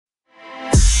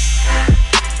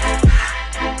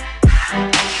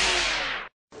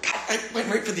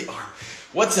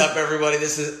What's up, everybody?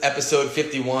 This is episode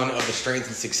 51 of the Strength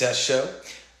and Success Show.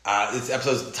 This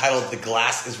episode is titled "The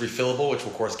Glass is Refillable," which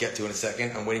we'll, of course, get to in a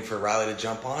second. I'm waiting for Riley to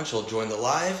jump on. She'll join the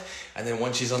live, and then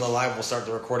once she's on the live, we'll start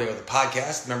the recording of the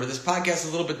podcast. Remember, this podcast is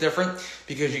a little bit different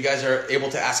because you guys are able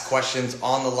to ask questions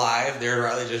on the live. There,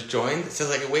 Riley just joined. It says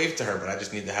I can wave to her, but I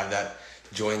just need to have that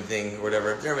join thing or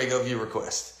whatever. There we go, view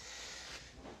request.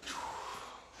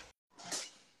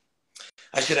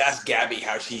 I should ask Gabby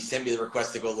how she sent me the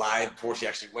request to go live before she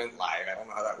actually went live. I don't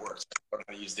know how that works. I don't know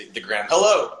how to use the gram.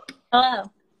 Hello. Hello.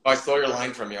 Oh, I stole your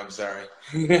line from you. I'm sorry.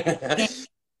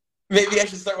 Maybe I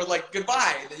should start with like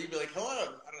goodbye, and then you'd be like hello.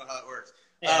 I don't know how that works.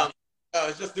 Yeah. I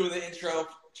was just doing the intro.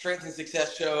 Strength and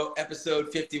Success Show,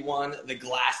 episode 51. The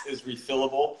glass is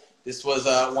refillable. This was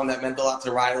one that meant a lot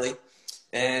to Riley,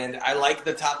 and I like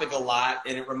the topic a lot.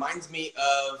 And it reminds me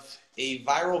of a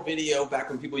viral video back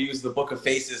when people used the Book of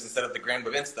Faces instead of the Gram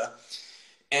of Insta.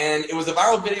 And it was a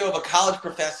viral video of a college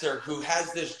professor who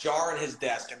has this jar in his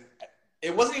desk. And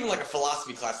it wasn't even like a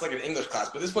philosophy class, like an English class,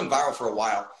 but this went viral for a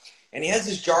while. And he has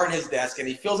this jar in his desk, and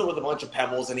he fills it with a bunch of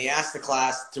pebbles, and he asks the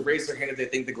class to raise their hand if they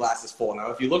think the glass is full.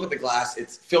 Now, if you look at the glass,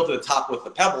 it's filled to the top with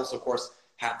the pebbles. So, of course,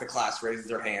 half the class raises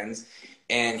their hands.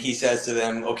 And he says to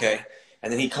them, okay.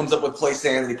 And then he comes up with play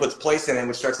sand, and he puts play sand in,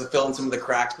 which starts to fill in some of the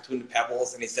cracks between the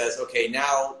pebbles. And he says, okay,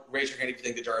 now raise your hand if you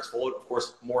think the jar is full. Of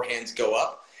course, more hands go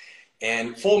up.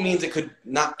 And full means it could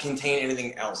not contain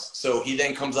anything else. So he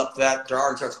then comes up to that jar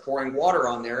and starts pouring water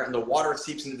on there, and the water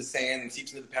seeps into the sand and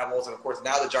seeps into the pebbles. And, of course,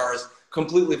 now the jar is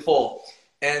completely full.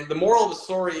 And the moral of the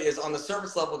story is, on the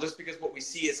surface level, just because what we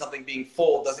see is something being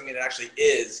full doesn't mean it actually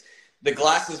is. The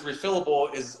glass is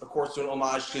refillable is, of course, an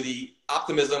homage to the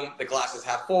optimism, the glass is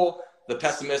half full. The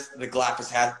pessimist, the glass is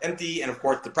half empty. And of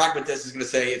course, the pragmatist is going to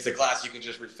say it's a glass, you can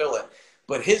just refill it.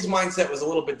 But his mindset was a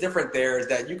little bit different there, is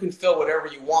that you can fill whatever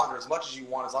you want or as much as you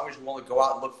want, as long as you want to go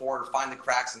out and look for it or find the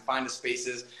cracks and find the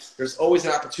spaces. There's always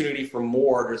an opportunity for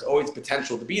more. There's always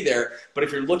potential to be there. But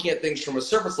if you're looking at things from a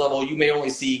surface level, you may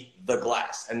only see the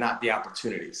glass and not the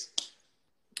opportunities.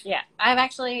 Yeah, I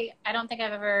don't think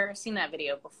I've ever seen that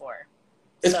video before.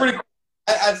 It's pretty cool.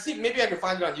 I've seen, maybe I can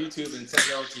find it on YouTube and send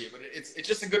it over to you, but it's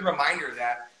just a good reminder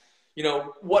that, you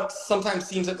know, what sometimes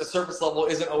seems at the surface level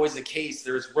isn't always the case.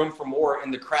 There's room for more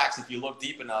in the cracks if you look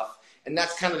deep enough. And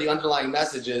that's kind of the underlying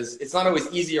message is it's not always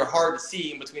easy or hard to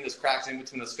see in between those cracks and in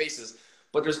between those spaces,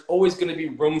 but there's always going to be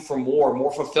room for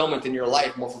more fulfillment in your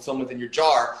life, more fulfillment in your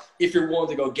jar if you're willing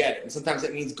to go get it. And sometimes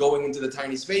it means going into the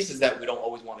tiny spaces that we don't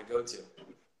always want to go to.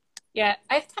 Yeah,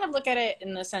 I kind of look at it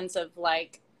in the sense of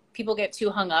like people get too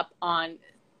hung up on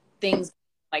things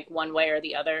like one way or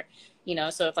the other, you know.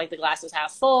 So if like the glass is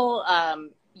half full,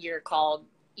 you're called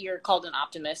an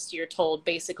optimist. You're told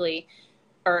basically,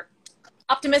 or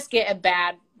optimists get a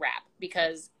bad rap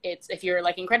because if you're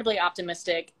like incredibly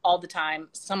optimistic all the time,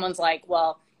 someone's like,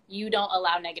 well, you don't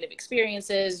allow negative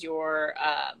experiences. You're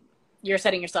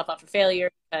setting yourself up for failure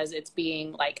because it's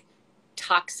being like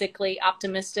toxically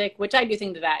optimistic, which I do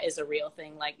think that is a real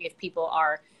thing. Like if people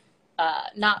are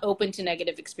not open to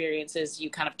negative experiences,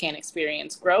 you kind of can't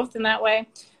experience growth in that way.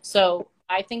 So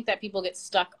I think that people get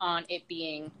stuck on it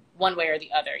being one way or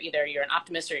the other. Either you're an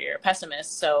optimist or you're a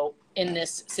pessimist. So in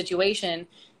this situation,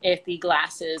 if the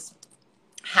glass is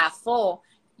half full,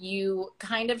 you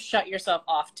kind of shut yourself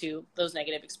off to those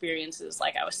negative experiences,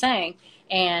 like I was saying.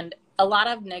 And a lot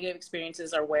of negative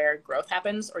experiences are where growth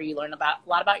happens, or you learn a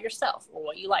lot about yourself, or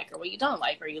what you like or what you don't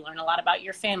like, or you learn a lot about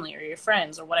your family or your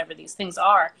friends or whatever these things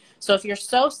are. So if you're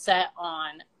so set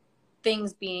on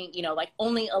things being, you know, like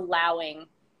only allowing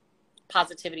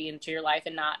positivity into your life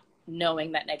and not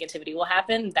knowing that negativity will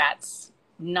happen, that's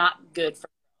not good for.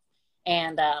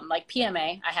 And like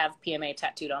PMA, I have PMA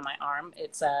tattooed on my arm.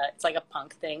 It's like a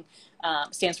punk thing,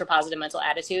 stands for positive mental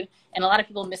attitude. And a lot of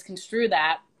people misconstrue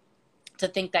that to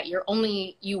think that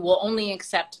you will only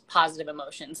accept positive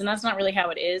emotions. And that's not really how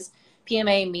it is.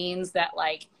 PMA means that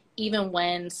like, even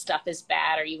when stuff is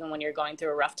bad, or even when you're going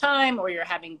through a rough time or you're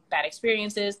having bad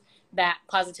experiences, that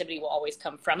positivity will always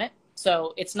come from it.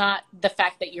 So it's not the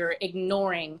fact that you're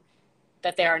ignoring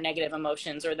that there are negative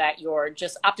emotions, or that you're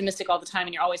just optimistic all the time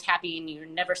and you're always happy and you're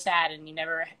never sad and you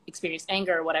never experience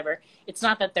anger or whatever. It's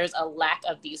not that there's a lack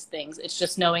of these things. It's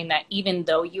just knowing that even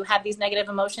though you have these negative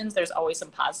emotions, there's always some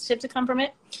positive to come from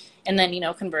it. And then, you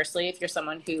know, conversely, if you're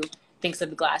someone who thinks that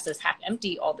the glass is half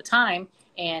empty all the time,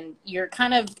 and you're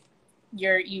kind of,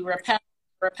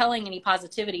 repelling any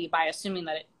positivity by assuming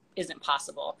that it isn't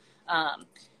possible.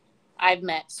 I've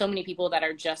met so many people that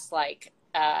are just like,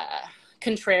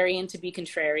 contrarian to be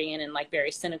contrarian and like very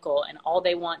cynical, and all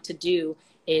they want to do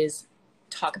is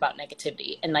talk about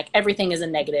negativity and like everything is a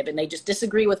negative, and they just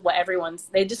disagree with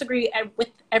they disagree with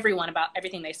everyone about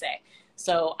everything they say.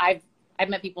 So I've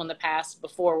met people in the past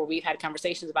before where we've had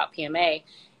conversations about PMA,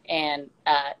 and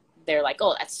they're like,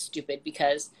 oh, that's stupid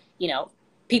because, you know,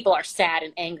 people are sad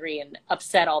and angry and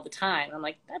upset all the time. And I'm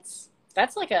like, that's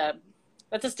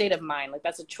a state of mind. Like,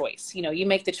 that's a choice. You know, you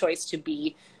make the choice to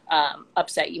be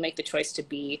upset. You make the choice to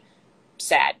be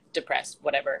sad, depressed,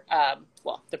 whatever.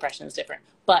 Well, depression is different,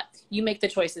 but you make the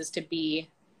choices to be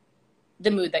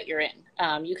the mood that you're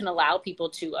in. You can allow people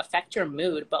to affect your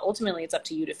mood, but ultimately it's up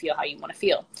to you to feel how you want to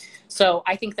feel. So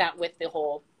I think that with the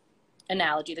whole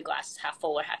analogy, the glass is half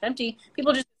full or half empty,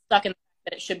 people just stuck in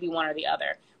that it should be one or the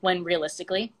other, when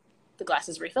realistically the glass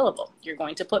is refillable. You're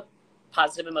going to put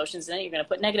positive emotions in it, you're going to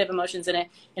put negative emotions in it,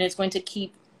 and it's going to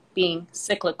keep being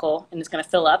cyclical, and it's going to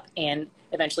fill up, and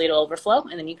eventually it'll overflow,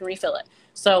 and then you can refill it.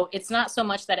 So it's not so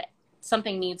much that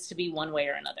something needs to be one way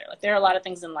or another. Like, there are a lot of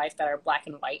things in life that are black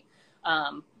and white,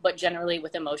 but generally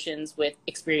with emotions, with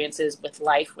experiences, with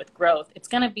life, with growth, it's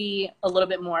going to be a little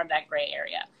bit more of that gray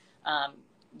area.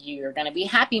 You're going to be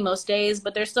happy most days,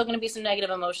 but there's still going to be some negative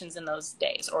emotions in those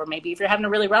days. Or maybe if you're having a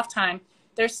really rough time,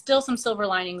 there's still some silver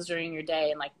linings during your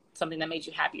day, and like something that made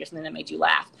you happy or something that made you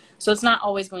laugh. So it's not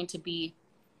always going to be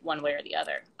one way or the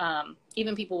other.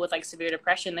 Even people with like severe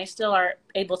depression, they still are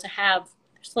able to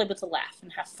they're still able to laugh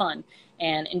and have fun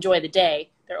and enjoy the day.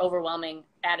 Their overwhelming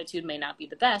attitude may not be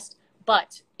the best,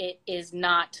 but it is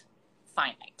not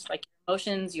finite. Like, your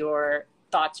emotions, your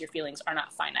thoughts, your feelings are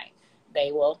not finite.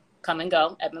 They will come and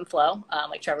go, ebb and flow.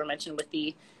 Like Trevor mentioned with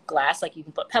the glass, like you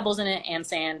can put pebbles in it and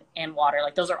sand and water.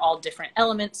 Like, those are all different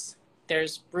elements.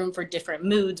 There's room for different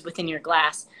moods within your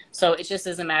glass. So it just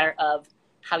is a matter of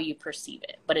how you perceive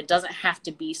it. But it doesn't have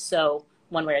to be so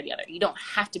one way or the other. You don't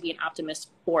have to be an optimist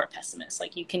or a pessimist.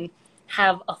 Like, you can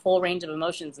have a full range of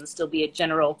emotions and still be a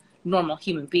general normal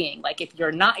human being. Like, if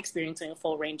you're not experiencing a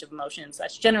full range of emotions,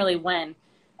 that's generally when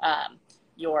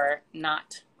you're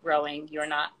not growing, you're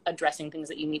not addressing things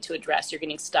that you need to address, you're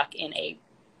getting stuck in a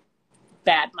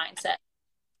bad mindset.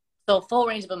 So full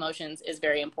range of emotions is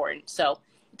very important. So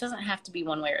it doesn't have to be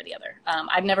one way or the other.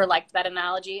 I've never liked that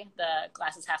analogy, the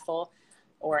glass is half full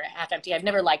or half empty. I've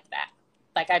never liked that.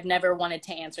 Like, I've never wanted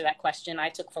to answer that question. I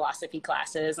took philosophy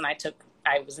classes and I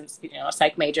was in, a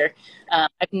psych major.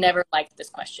 I've never liked this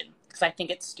question because I think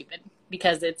it's stupid,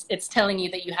 because it's telling you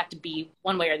that you have to be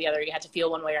one way or the other. You have to feel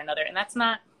one way or another. And that's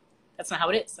not how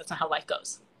it is. That's not how life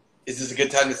goes. Is this a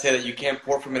good time to say that you can't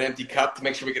pour from an empty cup, to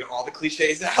make sure we get all the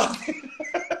cliches out?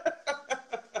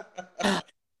 I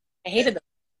hated them.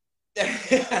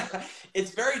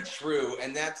 It's very true,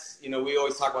 and that's, we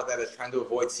always talk about that as trying to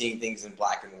avoid seeing things in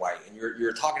black and white. And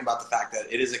you're talking about the fact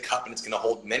that it is a cup and it's going to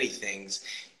hold many things.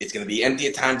 It's going to be empty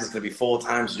at times, it's going to be full at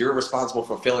times. You're responsible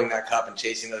for filling that cup and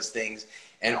chasing those things.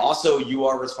 And also, you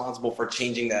are responsible for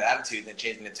changing that attitude and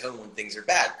changing the tone when things are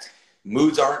bad.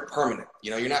 Moods aren't permanent.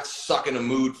 You're not stuck in a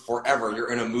mood forever.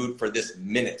 You're in a mood for this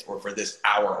minute or for this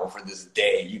hour or for this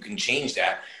day. You can change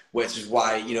that, which is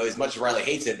why, as much as Riley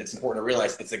hates it, it's important to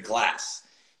realize it's a glass.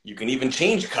 You can even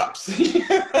change cups.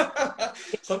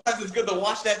 Sometimes it's good to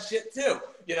wash that shit too.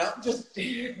 Just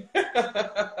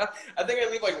I think I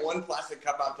leave like one plastic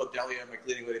cup out till Delia, my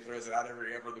cleaning lady, throws it out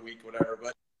every of the week, whatever.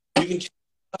 But you can change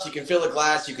cups, you can fill a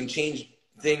glass, you can change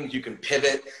things, you can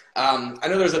pivot. I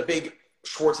know there's a big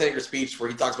Schwarzenegger speech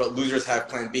where he talks about losers have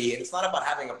plan B, and it's not about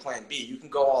having a plan B. You can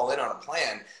go all in on a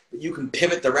plan, but you can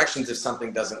pivot directions if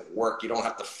something doesn't work. You don't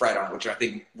have to fret on it, which I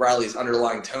think Riley's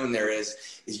underlying tone there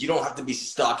is you don't have to be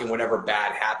stuck in whatever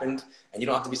bad happened, and you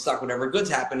don't have to be stuck whenever good's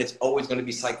happened. It's always going to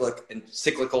be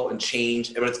cyclical and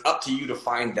change, but it's up to you to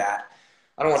find that.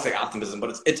 I don't want to say optimism,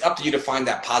 but it's up to you to find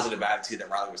that positive attitude that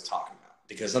Riley was talking about.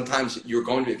 Because sometimes you're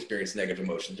going to experience negative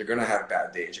emotions. You're going to have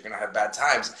bad days. You're going to have bad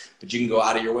times. But you can go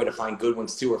out of your way to find good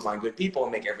ones too, or find good people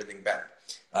and make everything better.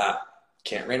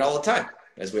 Can't rain all the time,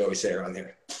 as we always say around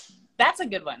here. That's a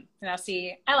good one. Now,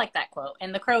 see, I like that quote.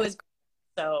 And The Crow is great.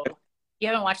 So if you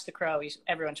haven't watched The Crow,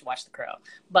 everyone should watch The Crow.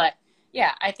 But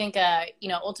yeah, I think,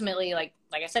 ultimately, like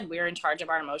I said, we're in charge of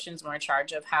our emotions. We're in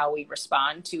charge of how we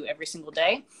respond to every single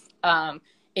day.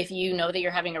 If you know that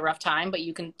you're having a rough time, but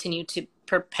you continue to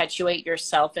perpetuate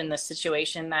yourself in the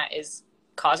situation that is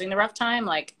causing the rough time,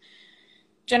 like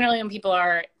generally when people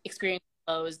are experiencing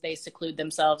lows, they seclude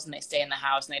themselves and they stay in the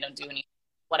house and they don't do anything,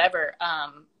 whatever.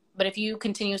 But if you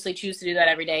continuously choose to do that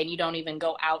every day and you don't even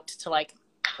go out to like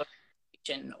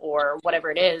or whatever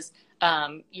it is,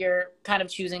 you're kind of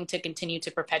choosing to continue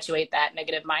to perpetuate that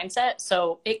negative mindset.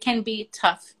 So it can be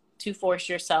tough to force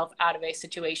yourself out of a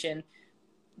situation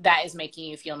that is making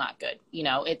you feel not good. You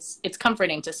know, it's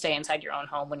comforting to stay inside your own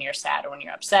home when you're sad or when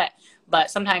you're upset,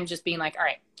 but sometimes just being like, all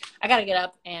right, I got to get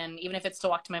up, and even if it's to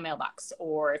walk to my mailbox,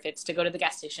 or if it's to go to the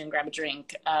gas station and grab a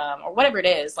drink, or whatever it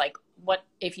is, like, what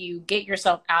if you get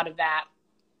yourself out of that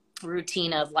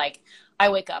routine of like, I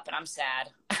wake up and I'm sad,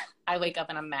 I wake up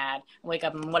and I'm mad, I wake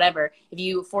up and whatever. If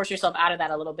you force yourself out of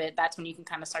that a little bit, that's when you can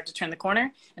kind of start to turn the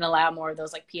corner and allow more of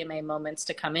those like PMA moments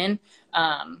to come in.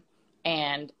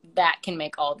 And that can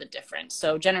make all the difference.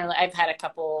 So generally, I've had a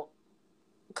couple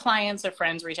clients or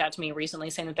friends reach out to me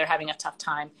recently saying that they're having a tough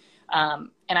time.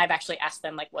 And I've actually asked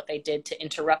them like what they did to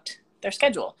interrupt their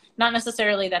schedule. Not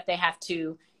necessarily that they have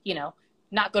to, you know,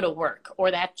 not go to work or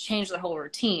they have to change their whole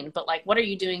routine, but like, what are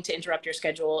you doing to interrupt your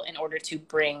schedule in order to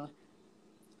bring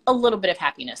a little bit of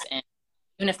happiness in?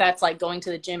 Even if that's like going to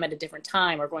the gym at a different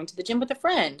time or going to the gym with a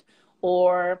friend,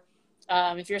 or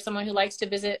if you're someone who likes to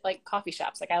visit like coffee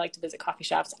shops, like I like to visit coffee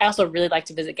shops. I also really like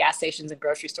to visit gas stations and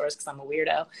grocery stores because I'm a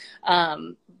weirdo.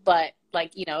 But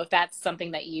like, you know, if that's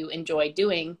something that you enjoy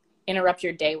doing, interrupt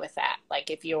your day with that. Like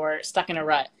if you're stuck in a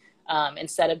rut,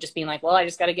 instead of just being like, well, I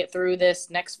just got to get through this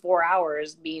next 4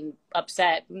 hours being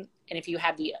upset. And if you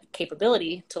have the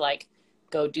capability to like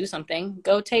go do something,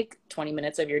 go take 20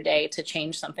 minutes of your day to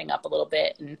change something up a little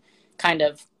bit and kind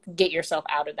of get yourself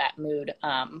out of that mood.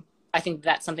 I think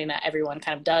that's something that everyone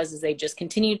kind of does, is they just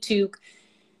continue to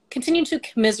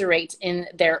commiserate in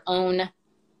their own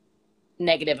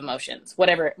negative emotions,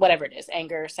 whatever it is,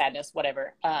 anger, sadness,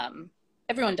 whatever.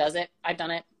 Everyone does it. I've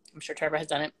done it. I'm sure Trevor has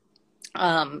done it.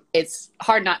 It's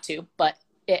hard not to, but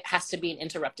it has to be an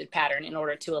interrupted pattern in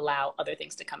order to allow other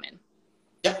things to come in.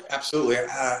 Yeah, absolutely.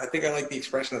 I think I like the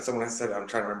expression that someone has said. I'm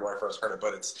trying to remember where I first heard it,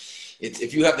 but it's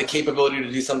if you have the capability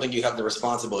to do something, you have the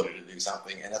responsibility to do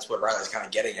something, and that's what Riley's kind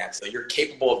of getting at. So you're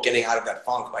capable of getting out of that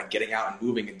funk by getting out and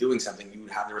moving and doing something. You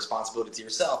would have the responsibility to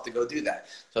yourself to go do that.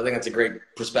 So I think that's a great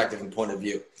perspective and point of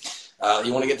view.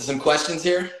 You want to get to some questions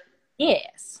here?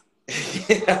 Yes.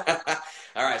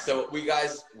 All right, so we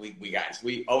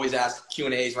always ask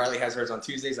Q&As. Riley has hers on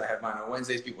Tuesdays. I have mine on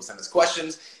Wednesdays. People send us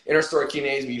questions. In our story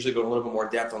Q&As, we usually go a little bit more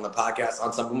depth on the podcast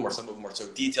on some of them, or some of them are so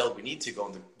detailed we need to go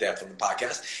into depth on the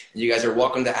podcast. And you guys are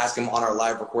welcome to ask them on our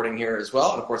live recording here as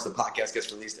well. And, of course, the podcast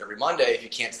gets released every Monday. If you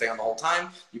can't stay on the whole time,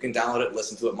 you can download it and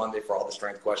listen to it Monday for all the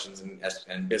strength questions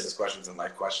and business questions and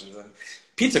life questions and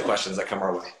pizza questions that come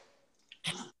our way.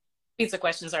 Pizza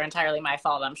questions are entirely my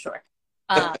fault, I'm sure.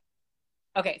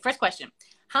 Okay, first question.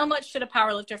 How much should a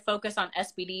powerlifter focus on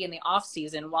SBD in the off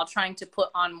season while trying to put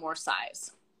on more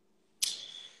size?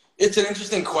 It's an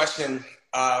interesting question.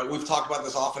 We've talked about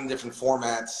this often in different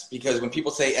formats, because when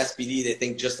people say SBD, they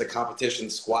think just the competition,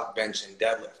 squat, bench, and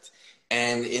deadlift.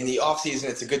 And in the off season,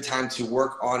 it's a good time to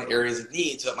work on areas of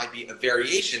need. So it might be a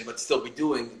variation, but still be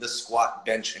doing the squat,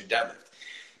 bench, and deadlift.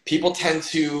 People tend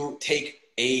to take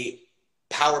a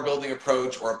power building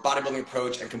approach or a bodybuilding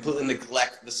approach and completely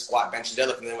neglect the squat, bench, and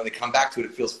deadlift. And then when they come back to it,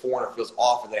 it feels foreign or feels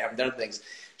off, or they haven't done things.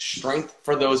 Strength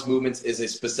for those movements is a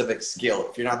specific skill.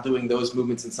 If you're not doing those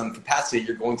movements in some capacity,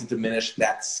 you're going to diminish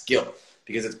that skill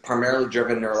because it's primarily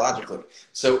driven neurologically.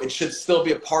 So it should still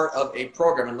be a part of a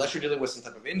program. Unless you're dealing with some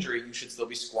type of injury, you should still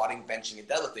be squatting, benching, and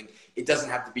deadlifting. It doesn't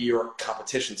have to be your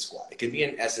competition squat. It could be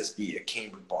an SSB, a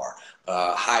cambered bar,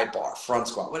 high bar, front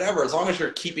squat, whatever. As long as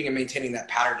you're keeping and maintaining that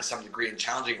pattern to some degree and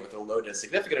challenging it with a load that's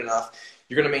significant enough,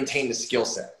 you're going to maintain the skill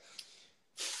set.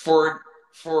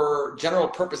 For general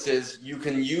purposes, you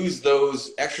can use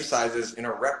those exercises in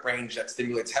a rep range that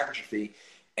stimulates hypertrophy.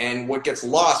 And what gets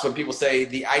lost when people say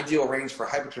the ideal range for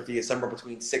hypertrophy is somewhere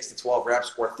between 6 to 12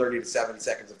 reps or 30 to 70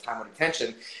 seconds of time under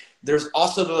tension, there's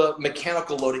also the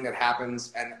mechanical loading that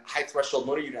happens, and high threshold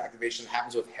motor unit activation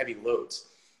happens with heavy loads.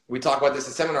 We talk about this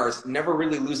in seminars, never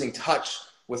really losing touch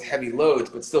with heavy loads,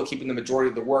 but still keeping the majority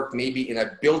of the work maybe in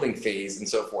a building phase and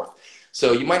so forth.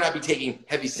 So you might not be taking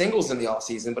heavy singles in the off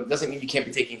season, but it doesn't mean you can't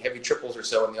be taking heavy triples or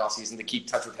so in the off season to keep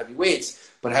touch with heavy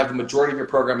weights, but have the majority of your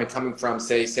programming coming from,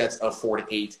 say, sets of 4 to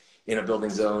 8 in a building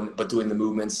zone, but doing the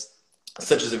movements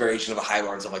such as a variation of a high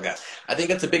bar and stuff like that. I think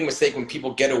that's a big mistake when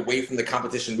people get away from the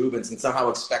competition movements and somehow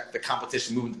expect the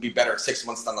competition movement to be better 6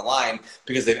 months down the line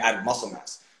because they've added muscle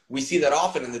mass. We see that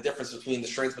often in the difference between the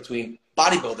strength between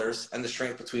bodybuilders and the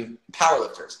strength between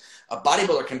powerlifters. A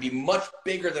bodybuilder can be much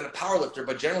bigger than a powerlifter,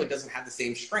 but generally doesn't have the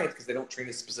same strength because they don't train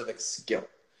a specific skill.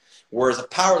 Whereas a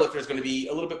powerlifter is going to be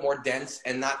a little bit more dense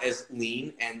and not as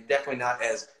lean and definitely not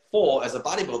as full as a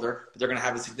bodybuilder, but they're going to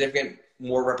have a significant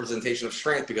more representation of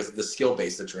strength because of the skill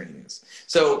base the training is.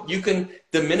 So you can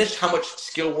diminish how much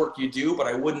skill work you do, but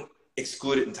I wouldn't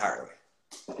exclude it entirely.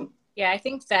 Yeah, I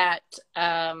think that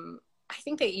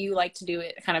you like to do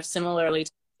it kind of similarly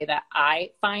to the way that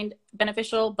I find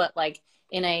beneficial, but like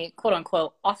in a quote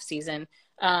unquote off season,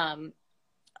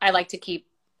 I like to keep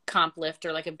comp lift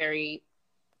or like a very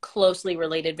closely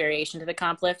related variation to the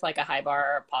comp lift, like a high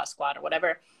bar or a pause squat or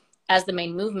whatever, as the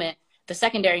main movement. The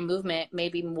secondary movement may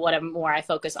be what more I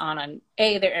focus on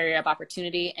A, their area of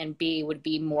opportunity, and B would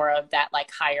be more of that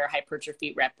like higher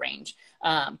hypertrophy rep range.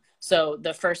 So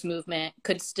the first movement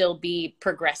could still be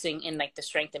progressing in like the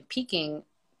strength and peaking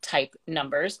type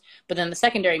numbers, but then the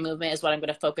secondary movement is what I'm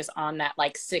going to focus on, that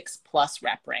like 6+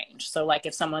 rep range. So like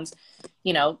if someone's,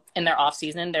 you know, in their off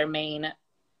season, their main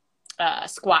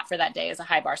squat for that day is a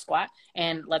high bar squat,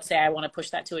 and let's say I want to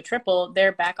push that to a triple,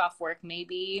 their back off work may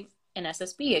be an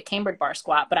SSB, a cambered bar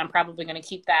squat, but I'm probably going to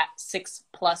keep that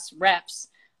 6+ reps,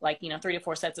 like, you know, 3 to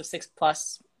 4 sets of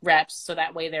 6+ reps. So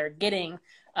that way they're getting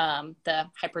the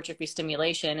hypertrophy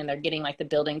stimulation and they're getting like the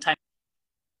building time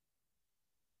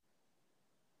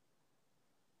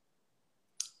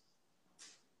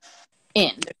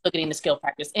in. They're still getting the skill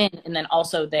practice in. And then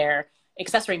also their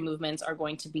accessory movements are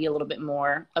going to be a little bit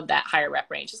more of that higher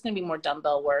rep range. It's going to be more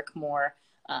dumbbell work, more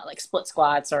like split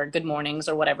squats or good mornings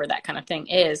or whatever that kind of thing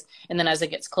is. And then as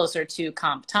it gets closer to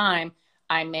comp time,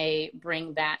 I may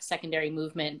bring that secondary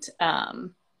movement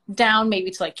down, maybe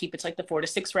to like keep it to like the 4 to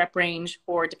 6 rep range,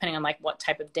 or depending on like what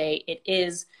type of day it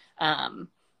is,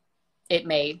 it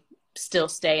may still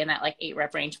stay in that like 8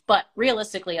 rep range. But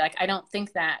realistically, like I don't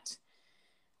think that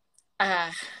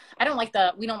we don't like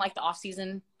the off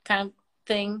season kind of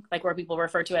thing, like where people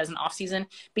refer to as an off season,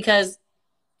 because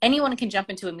anyone can jump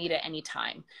into a meet at any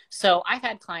time. So I've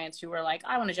had clients who were like,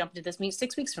 I want to jump into this meet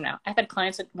 6 weeks from now. I've had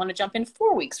clients that want to jump in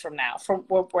 4 weeks from now, from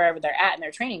wherever they're at in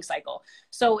their training cycle.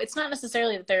 So it's not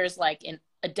necessarily that there's like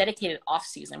a dedicated off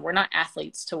season. We're not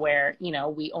athletes to where, you know,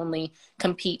 we only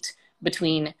compete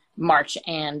between March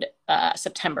and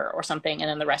September or something, and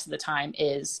then the rest of the time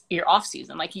is your off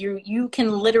season. Like you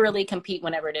can literally compete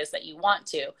whenever it is that you want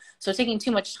to. So taking too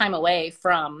much time away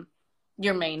from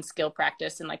your main skill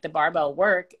practice and like the barbell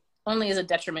work only is a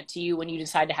detriment to you when you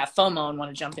decide to have FOMO and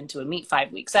want to jump into a meet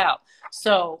 5 weeks out.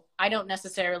 So I don't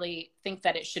necessarily think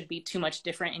that it should be too much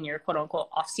different in your quote unquote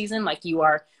off season. Like we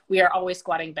are always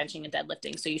squatting, benching, and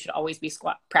deadlifting. So you should always be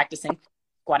practicing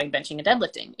squatting, benching, and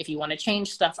deadlifting. If you want to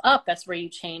change stuff up, that's where you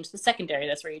change the secondary.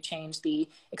 That's where you change the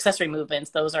accessory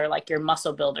movements. Those are like your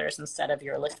muscle builders instead of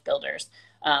your lift builders.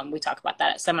 We talk about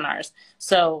that at seminars.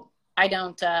 So I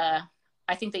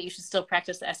think that you should still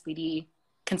practice the SBD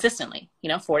consistently, you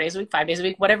know, 4 days a week, 5 days a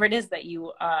week, whatever it is that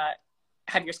you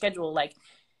have your schedule. Like,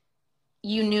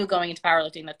 you knew going into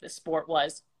powerlifting that the sport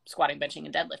was squatting, benching,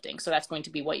 and deadlifting. So that's going to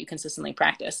be what you consistently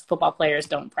practice. Football players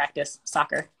don't practice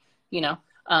soccer, you know.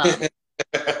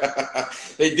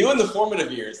 They do in the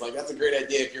formative years. Like, that's a great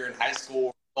idea if you're in high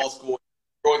school, middle school,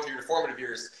 going through your formative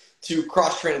years to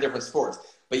cross-train in different sports.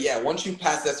 But yeah, once you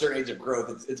pass that certain age of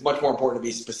growth, it's much more important to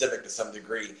be specific to some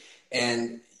degree.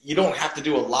 And you don't have to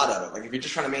do a lot of it. Like, if you're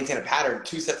just trying to maintain a pattern,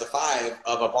 2 sets of 5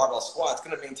 of a barbell squat, it's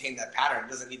going to maintain that pattern. It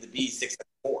doesn't need to be 6 sets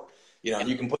of 4. You know,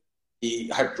 you can put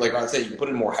like I said, you can put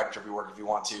in more hypertrophy work if you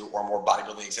want to, or more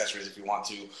bodybuilding accessories if you want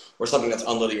to, or something that's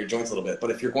unloading your joints a little bit.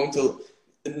 But if you're going to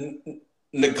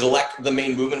neglect the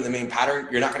main movement and the main pattern,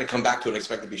 you're not going to come back to it and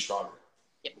expect to be stronger.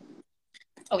 Yep.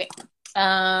 Okay.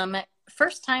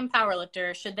 First time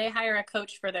powerlifter, should they hire a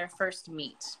coach for their first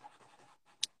meet?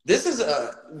 This is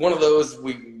one of those,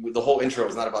 the whole intro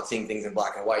is not about seeing things in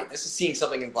black and white. This is seeing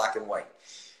something in black and white.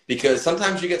 Because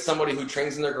sometimes you get somebody who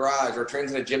trains in their garage or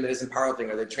trains in a gym that isn't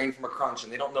powerlifting, or they train from a crunch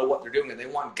and they don't know what they're doing and they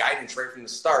want guidance right from the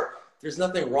start. There's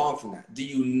nothing wrong from that. Do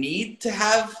you need to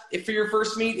have it for your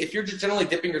first meet? If you're just generally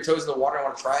dipping your toes in the water and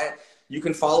want to try it, you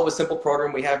can follow a simple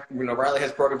program. We have, you know, Riley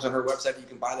has programs on her website you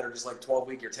can buy that are just like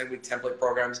 12-week or 10-week template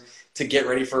programs to get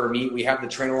ready for a meet. We have the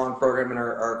Train Along program and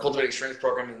our Cultivating Strength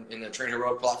program in the Train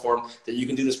Heroic platform that you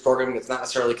can do this programming. It's not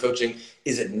necessarily coaching.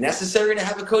 Is it necessary to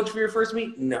have a coach for your first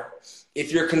meet? No.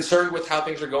 If you're concerned with how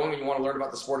things are going and you want to learn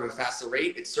about the sport at a faster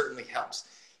rate, it certainly helps.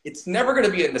 It's never going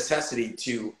to be a necessity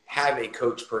to have a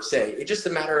coach per se. It's just a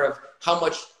matter of how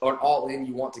much on all in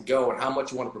you want to go and how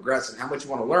much you want to progress and how much you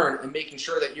want to learn, and making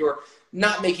sure that you're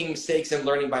not making mistakes and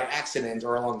learning by accident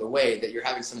or along the way, that you're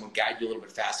having someone guide you a little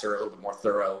bit faster, a little bit more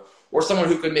thorough, or someone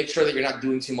who can make sure that you're not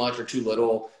doing too much or too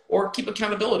little, or keep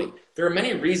accountability. There are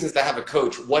many reasons to have a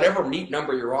coach. Whatever meet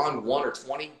number you're on, 1 or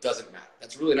 20, doesn't matter.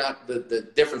 That's really not the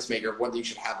difference maker of whether you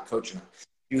should have a coach or not.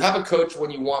 You have a coach when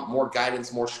you want more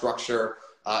guidance, more structure,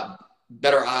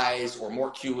 better eyes, or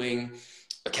more cueing,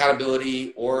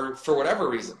 accountability, or for whatever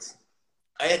reasons.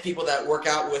 I had people that work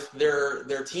out with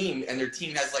their team, and their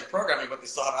team has like programming, but they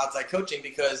still have outside coaching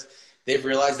because they've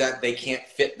realized that they can't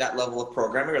fit that level of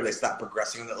programming, or they stop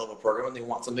progressing in that level of programming, and they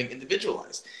want something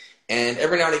individualized. And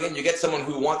every now and again, you get someone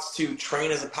who wants to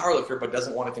train as a powerlifter but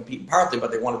doesn't want to compete in powerlifting,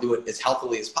 but they want to do it as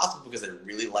healthily as possible because they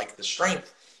really like the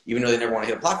strength, even though they never want to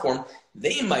hit a platform.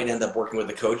 They might end up working with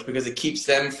a coach because it keeps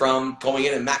them from going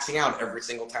in and maxing out every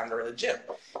single time they're in the gym.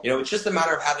 It's just a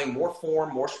matter of having more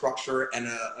form, more structure, and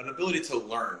an ability to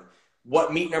learn.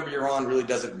 What meet number you're on really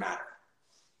doesn't matter.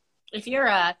 If you're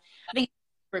I think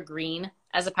you're green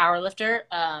as a power lifter,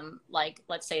 like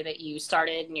let's say that you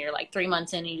started and you're like 3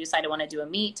 months in and you decide to want to do a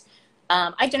meet,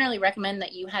 I generally recommend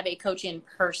that you have a coach in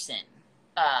person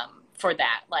for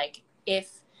that. Like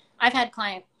if I've had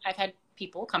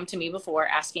people come to me before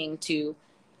asking to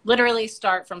literally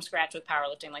start from scratch with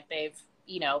powerlifting. Like they've,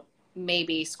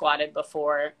 maybe squatted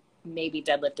before, maybe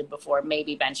deadlifted before,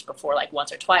 maybe benched before, like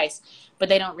once or twice, but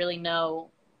they don't really know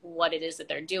what it is that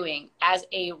they're doing. As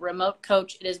a remote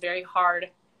coach, it is very hard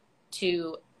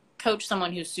to coach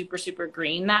someone who's super, super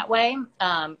green that way.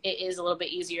 It is a little bit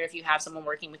easier if you have someone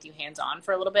working with you hands-on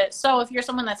for a little bit. So if you're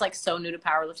someone that's like so new to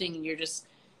powerlifting and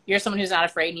you're someone who's not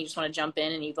afraid and you just want to jump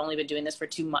in and you've only been doing this for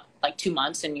 2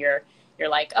 months and you're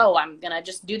like, oh, I'm going to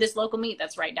just do this local meet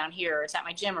that's right down here or it's at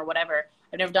my gym or whatever.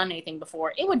 I've never done anything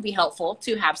before. It would be helpful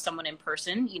to have someone in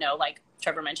person, like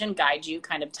Trevor mentioned, guide you,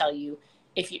 kind of tell you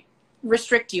if you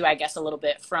restrict you, I guess, a little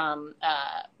bit from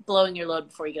blowing your load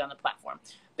before you get on the platform,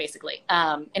 basically.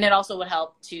 And it also would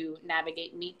help to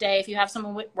navigate meet day if you have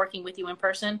someone working with you in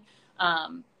person.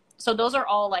 So those are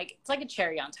all it's like a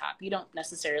cherry on top. You don't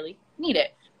necessarily need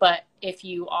it. But if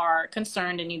you are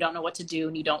concerned and you don't know what to do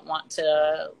and you don't want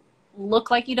to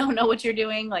look like you don't know what you're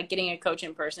doing, like getting a coach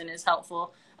in person is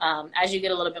helpful. As you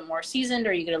get a little bit more seasoned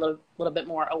or you get a little bit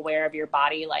more aware of your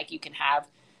body, like you can have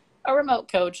a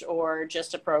remote coach or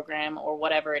just a program or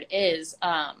whatever it is.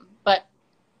 But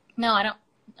no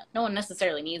one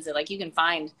necessarily needs it. Like you can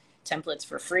find templates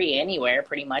for free anywhere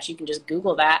pretty much. You can just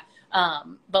Google that.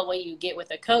 But what you get with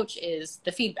a coach is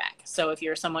the feedback. So if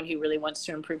you're someone who really wants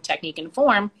to improve technique and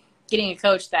form, getting a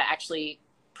coach that actually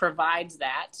provides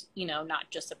that, not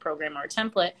just a program or a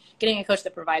template, getting a coach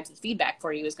that provides the feedback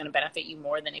for you is going to benefit you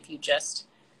more than if you just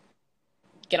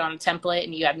get on a template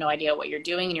and you have no idea what you're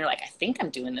doing and you're like, I think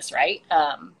I'm doing this right.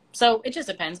 So it just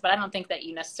depends, but I don't think that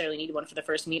you necessarily need one for the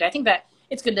first meet. I think that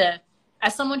it's good to,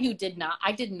 as someone who did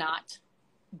not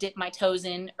dip my toes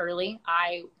in early.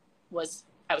 I was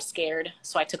scared.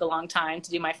 So I took a long time to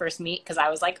do my first meet because I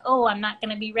was like, oh, I'm not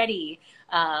going to be ready.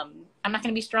 I'm not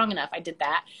going to be strong enough. I did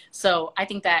that. So I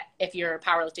think that if you're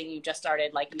powerlifting, you just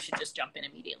started, you should just jump in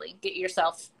immediately.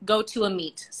 Go to a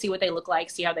meet, see what they look like,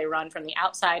 see how they run from the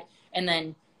outside, and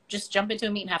then just jump into a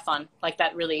meet and have fun.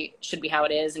 That really should be how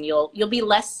it is. And you'll be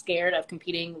less scared of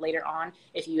competing later on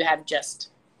if you just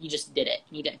did it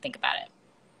and you didn't think about it.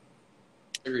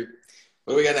 Agreed.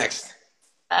 What do we got next?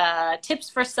 Tips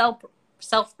for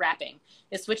self-wrapping.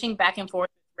 Is switching back and forth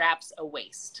wraps a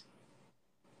waste?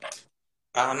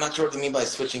 I'm not sure what they mean by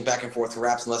switching back and forth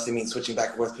wraps, unless they mean switching back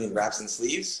and forth between wraps and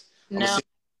sleeves. No.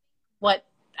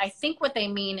 I think what they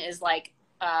mean is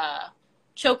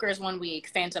chokers one week,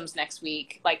 phantoms next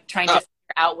week, trying to figure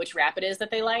out which wrap it is that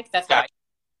they like. That's how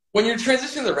When you're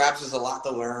transitioning the wraps, there's a lot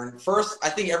to learn. First, I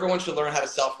think everyone should learn how to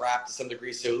self-wrap to some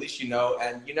degree, so at least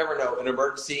and you never know, an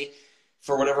emergency,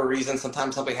 for whatever reason,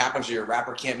 sometimes something happens or your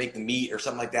wrapper can't make the meet or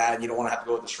something like that, and you don't want to have to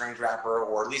go with the strange wrapper,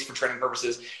 or at least for training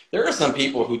purposes. There are some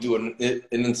people who do an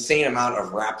insane amount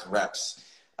of wrapped reps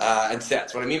and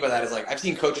sets. What I mean by that is I've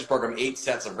seen coaches program 8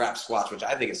 sets of wrap squats, which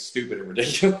I think is stupid and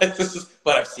ridiculous,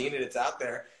 but I've seen it. It's out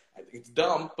there. I think it's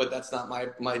dumb, but that's not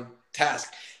my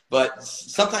task. But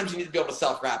sometimes you need to be able to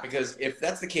self-wrap, because if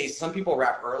that's the case, some people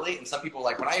wrap early, and some people,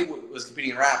 when I was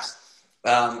competing in wraps,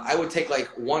 I would take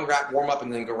one wrap warm up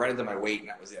and then go right into my weight, and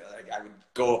that was it. I would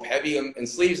go up heavy in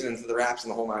sleeves and into the wraps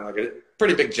and the whole nine, a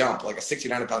pretty big jump, a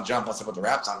 60-90-pound jump once I put the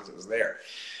wraps on because it was there.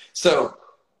 So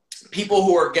people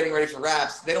who are getting ready for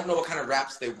wraps, they don't know what kind of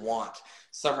wraps they want.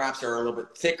 Some wraps are a little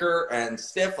bit thicker and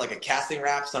stiff, like a casting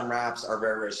wrap. Some wraps are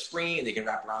very, very springy, and they can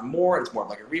wrap around more. It's more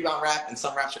of a rebound wrap, and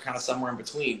some wraps are kind of somewhere in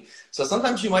between. So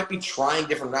sometimes you might be trying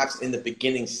different wraps in the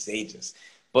beginning stages.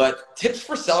 But tips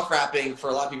for self-wrapping for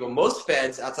a lot of people, most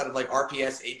feds outside of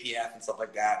RPS, APF, and stuff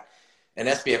like that, and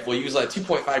SPF will use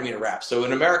 2.5 meter wrap. So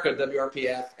in America,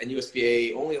 WRPF and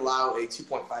USPA only allow a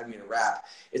 2.5 meter wrap.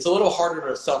 It's a little harder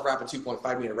to self-wrap a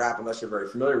 2.5 meter wrap unless you're very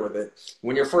familiar with it.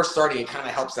 When you're first starting, it kind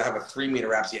of helps to have a 3 meter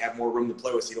wrap so you have more room to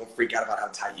play with, so you don't freak out about how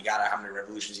tight you got it, how many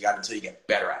revolutions you got until you get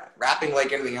better at it. Wrapping,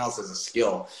 like anything else, is a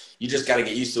skill. You just got to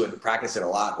get used to it and practice it a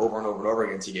lot over and over and over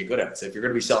again until you get good at it. So if you're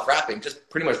going to be self-wrapping, just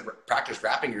pretty much practice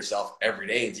wrapping yourself every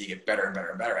day until you get better and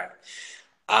better and better at it.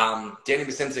 Danny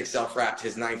Basinczyk self-wrapped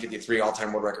his 953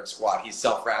 all-time world record squat. He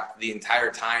self-wrapped the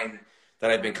entire time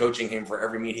that I've been coaching him for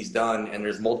every meet he's done, and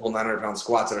there's multiple 900-pound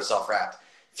squats that are self-wrapped.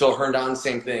 Phil Herndon,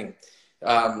 same thing.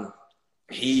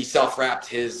 He self-wrapped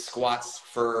his squats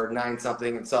for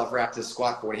 9-something and self-wrapped his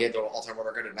squat for when he had the all-time world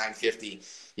record at 950.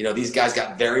 You know, these guys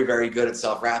got very, very good at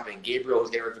self-wrapping. Gabriel was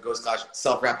getting ready for Ghost Clash,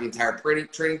 self-wrapped the entire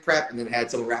training prep, and then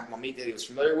had someone wrap him on meet that he was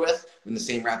familiar with in the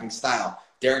same wrapping style.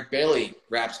 Derek Bailey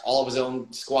wraps all of his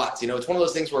own squats. You know, it's one of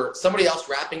those things where somebody else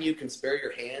wrapping you can spare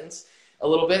your hands a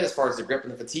little bit as far as the grip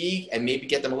and the fatigue and maybe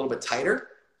get them a little bit tighter.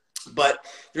 But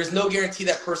there's no guarantee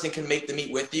that person can make the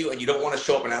meet with you, and you don't want to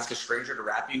show up and ask a stranger to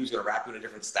wrap you who's going to wrap you in a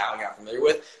different style you're not familiar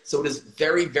with. So it is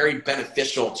very, very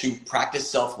beneficial to practice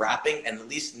self-wrapping and at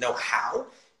least know how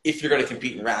if you're going to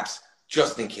compete in wraps,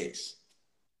 just in case.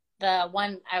 The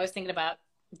one I was thinking about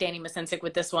Danny Masensic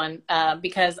with this one,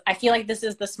 because I feel like this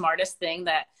is the smartest thing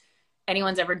that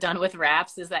anyone's ever done with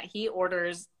wraps, is that he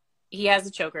has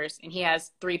the chokers and he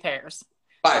has 3 pairs.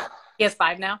 5. He has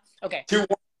 5 now? Okay. 2, 1,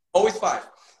 always 5.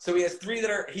 So he has 3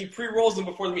 that he pre-rolls them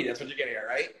before the meet. That's what you're getting at,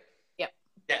 right? Yep.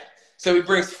 Yeah. So he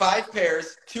brings 5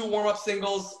 pairs, 2 warm-up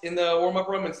singles in the warm-up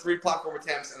room and 3 platform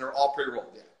attempts, and they're all pre-rolled.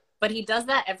 Yeah. But he does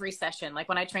that every session. Like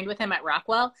when I trained with him at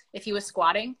Rockwell, if he was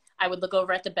squatting, I would look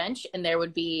over at the bench and there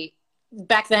would be,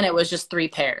 back then it was just 3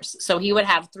 pairs. So he would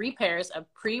have 3 pairs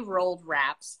of pre-rolled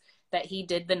wraps that he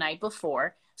did the night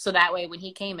before. So that way when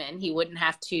he came in, he wouldn't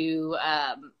have to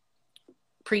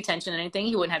pre-tension anything.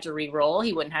 He wouldn't have to re-roll.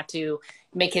 He wouldn't have to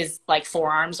make his like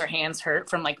forearms or hands hurt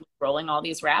from like rolling all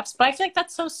these wraps. But I feel like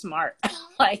that's so smart.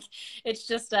 Like it's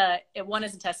just one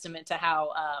is a testament to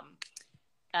how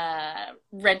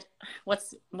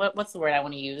what's the word I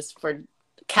want to use for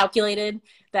calculated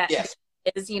that yes.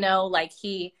 is, you know, like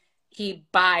he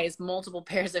buys multiple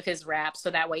pairs of his wraps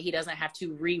so that way he doesn't have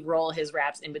to re-roll his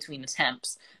wraps in between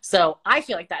attempts. So I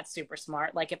feel like that's super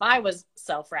smart. Like if I was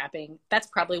self-wrapping, that's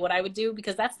probably what I would do,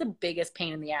 because that's the biggest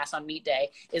pain in the ass on meet day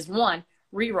is, one,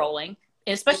 re-rolling,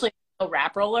 especially a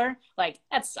wrap roller. Like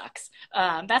that sucks.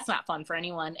 That's not fun for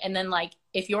anyone. And then like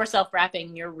if you're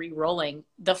self-wrapping, you're re-rolling,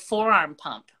 the forearm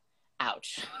pump.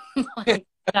 Ouch. Like,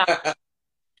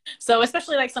 so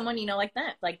especially like someone, you know, like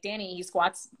that, like Danny, he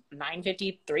squats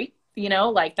 953, you know,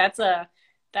 like that's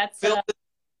Phil,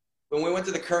 when we went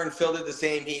to the Kern, Phil did the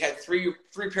same. He had three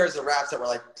pairs of wraps that were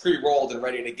like pre-rolled and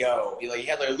ready to go. He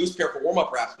had like a loose pair for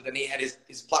warm-up wraps, but then he had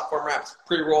his platform wraps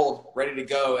pre-rolled, ready to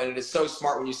go. And it is so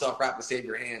smart when you self-wrap to save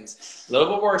your hands. A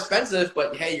little bit more expensive,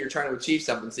 but hey, you're trying to achieve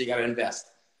something, so you got to invest.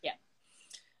 Yeah.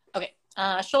 Okay.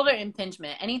 Shoulder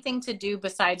impingement. Anything to do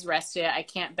besides rest it? I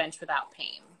can't bench without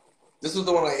pain. This was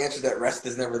the one I answered that rest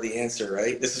is never the answer,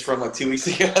 right? This is from like 2 weeks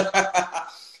ago.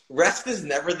 Rest is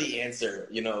never the answer.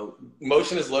 You know,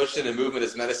 motion is lotion and movement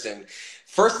is medicine.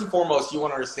 First and foremost, you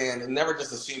want to understand and never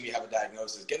just assume you have a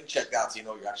diagnosis. Get it checked out so you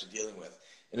know what you're actually dealing with.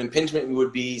 An impingement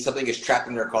would be something is trapped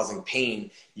in there causing pain.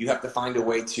 You have to find a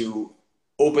way to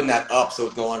open that up so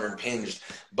it's no longer impinged.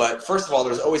 But first of all,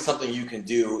 there's always something you can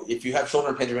do. If you have shoulder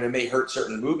impingement, it may hurt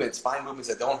certain movements. Find movements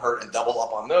that don't hurt and double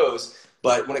up on those.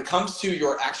 But when it comes to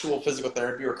your actual physical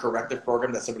therapy or corrective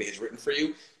program that somebody has written for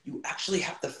you, you actually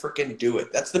have to freaking do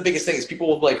it. That's the biggest thing is people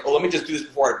will be like, oh, let me just do this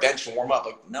before I bench and warm up.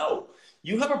 Like, no,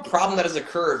 you have a problem that has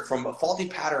occurred from a faulty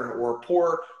pattern or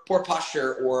poor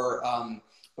posture or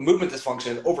a movement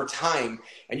dysfunction over time.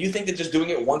 And you think that just doing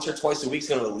it once or twice a week is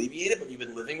going to alleviate it, but you've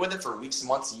been living with it for weeks,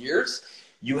 months, years.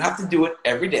 You have to do it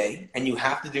every day, and you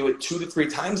have to do it 2 to 3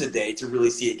 times a day to really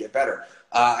see it get better.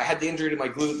 I had the injury to my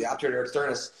glute, the obturator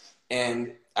externus,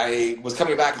 and I was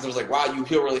coming back and I was like, wow, you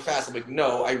heal really fast. I'm like,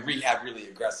 no, I rehab really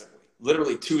aggressively.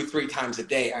 Literally 2 to 3 times a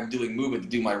day, I'm doing movement to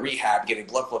do my rehab, getting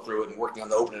blood flow through it and working on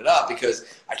to open it up because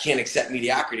I can't accept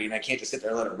mediocrity and I can't just sit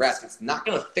there and let it rest. It's not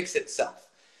going to fix itself.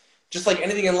 Just like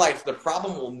anything in life, the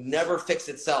problem will never fix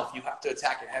itself. You have to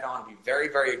attack it head on, be very,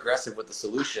 very aggressive with the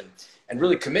solution and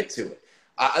really commit to it.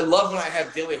 I love when I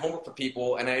have daily homework for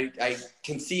people and I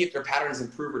can see if their patterns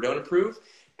improve or don't improve.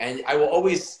 And I will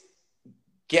always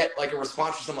get like a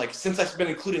response from something like, since I've been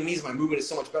including these, my movement is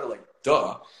so much better. Like,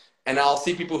 duh. And I'll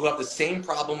see people who have the same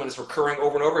problem and it's recurring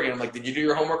over and over again. I'm like, did you do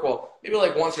your homework? Well, maybe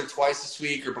like once or twice this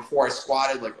week or before I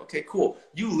squatted. Like, okay, cool.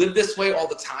 You live this way all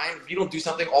the time. If you don't do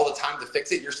something all the time to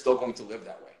fix it, you're still going to live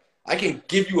that way. I can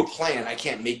give you a plan. I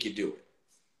can't make you do it.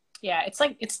 Yeah,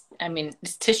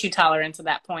 it's tissue tolerance at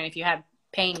that point. If you have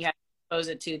pain, you have to expose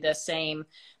it to the same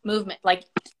movement. Like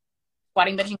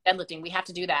squatting, benching, deadlifting, we have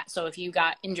to do that. So if you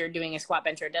got injured doing a squat,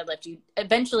 bench, or deadlift, you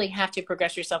eventually have to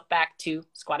progress yourself back to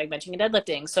squatting, benching, and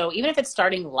deadlifting. So even if it's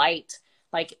starting light,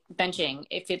 like benching,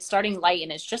 if it's starting light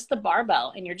and it's just the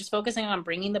barbell and you're just focusing on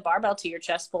bringing the barbell to your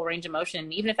chest, full range of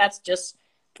motion, even if that's just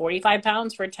 45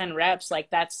 pounds for 10 reps, like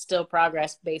that's still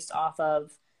progress based off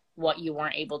of what you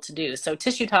weren't able to do. So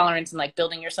tissue tolerance and like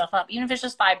building yourself up, even if it's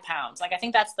just 5 pounds. Like I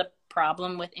think that's the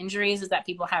problem with injuries, is that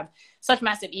people have such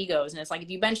massive egos. And it's like, if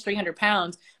you bench 300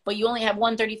 pounds, but you only have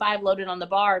 135 loaded on the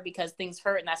bar because things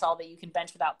hurt and that's all that you can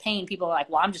bench without pain, people are like,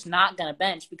 well, I'm just not going to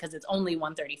bench because it's only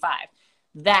 135.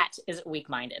 That is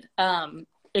weak-minded.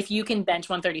 If you can bench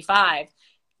 135,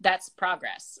 that's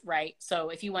progress, right? So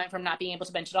if you went from not being able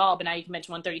to bench at all, but now you can bench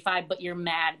 135, but you're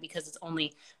mad because it's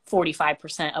only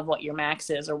 45% of what your max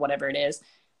is or whatever it is,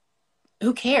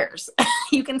 who cares?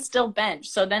 You can still bench.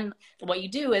 So then what you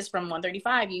do is from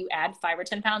 135, you add 5 or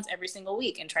 10 pounds every single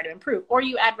week and try to improve, or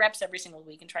you add reps every single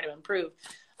week and try to improve.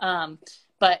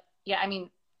 But yeah, I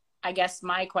mean, I guess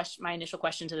my initial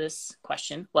question to this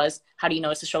question was, how do you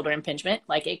know it's a shoulder impingement?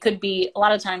 Like it could be, a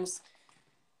lot of times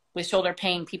with shoulder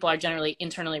pain, people are generally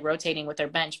internally rotating with their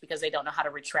bench because they don't know how to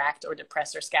retract or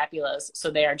depress their scapulas.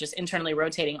 So they are just internally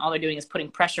rotating. All they're doing is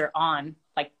putting pressure on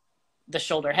like the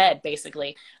shoulder head,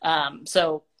 basically.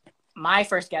 So my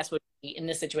first guess would be in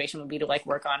this situation would be to like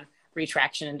work on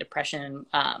retraction and depression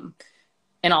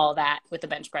and all of that with the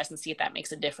bench press and see if that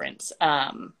makes a difference.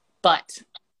 But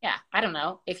yeah, I don't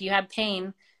know. If you have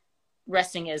pain,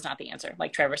 resting is not the answer.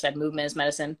 Like Trevor said, movement is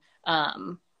medicine.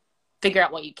 Figure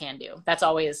out what you can do. That's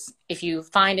always, if you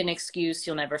find an excuse,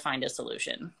 you'll never find a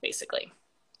solution, basically.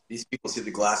 These people see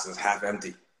the glass as half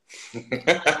empty. Hey.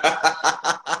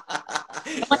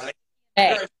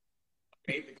 I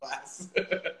hate the glass.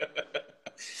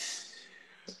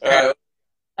 All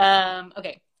right.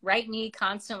 Okay. Right knee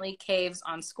constantly caves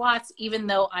on squats, even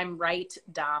though I'm right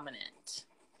dominant.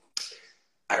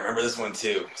 I remember this one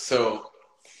too. So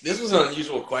this was an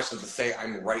unusual question to say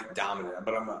I'm right dominant,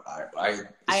 but I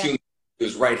assume it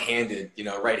was right-handed,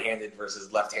 right-handed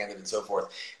versus left-handed and so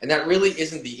forth. And that really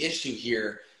isn't the issue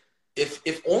here.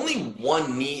 If only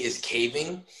one knee is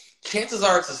caving, chances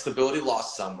are it's a stability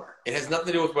loss somewhere. It has nothing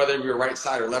to do with whether you're right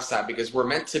side or left side, because we're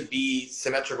meant to be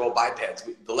symmetrical bipeds.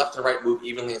 The left and right move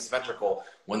evenly and symmetrical.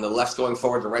 When the left's going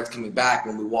forward, the right's coming back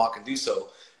when we walk and do so,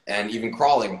 and even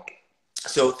crawling.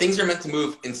 So things are meant to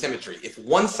move in symmetry. If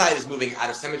one side is moving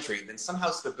out of symmetry, then somehow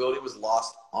stability was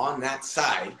lost on that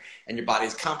side and your body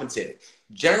is compensating.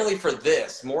 Generally for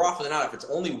this, more often than not, if it's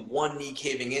only one knee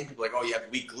caving in, people are like, oh, you have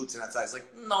weak glutes on that side. It's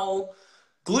like, no.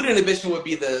 Glute inhibition would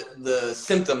be the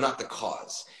symptom, not the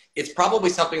cause. It's probably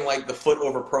something like the foot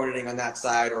over-pronating on that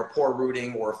side, or poor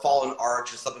rooting, or a fallen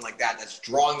arch, or something like that that's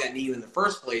drawing that knee in the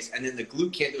first place, and then the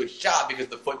glute can't do its job because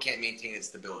the foot can't maintain its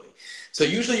stability. So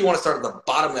usually you want to start at the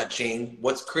bottom of that chain.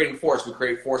 What's creating force? We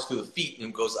create force through the feet and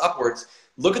it goes upwards.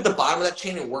 Look at the bottom of that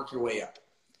chain and work your way up.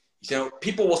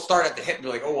 People will start at the hip and be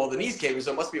like, oh, well, the knee's caving,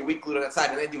 so it must be a weak glute on that side.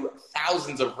 And they do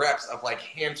thousands of reps of like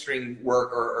hamstring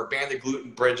work or banded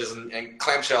glute bridges and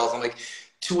clamshells. I'm like,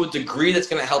 to a degree that's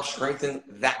going to help strengthen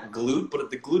that glute. But if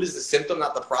the glute is the symptom,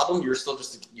 not the problem, you're still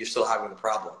having the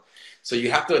problem. So you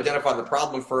have to identify the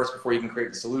problem first before you can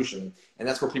create the solution. And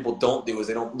that's what people don't do, is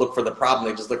they don't look for the problem.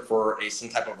 They just look for some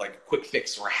type of like quick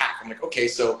fix or a hack. I'm like, okay,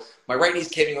 so my right knee's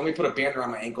caving. Let me put a band around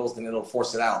my ankles, then it'll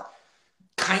force it out.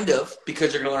 Kind of,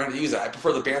 because you're going to learn how to use it. I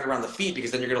prefer the band around the feet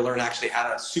because then you're going to learn actually how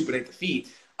to supinate the feet.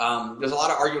 There's a lot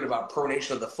of argument about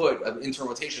pronation of the foot, internal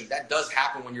rotation. That does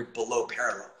happen when you're below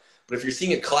parallel. But if you're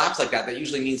seeing it collapse like that, that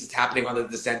usually means it's happening on the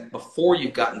descent before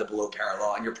you've gotten to below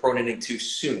parallel and you're pronating too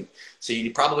soon. So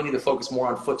you probably need to focus more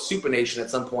on foot supination at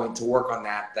some point to work on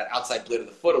that outside blade of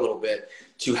the foot a little bit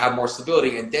to have more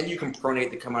stability, and then you can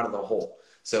pronate to come out of the hole.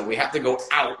 So we have to go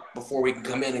out before we can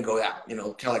come in and go out, kind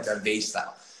of like that vase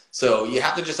style. So you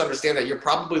have to just understand that you're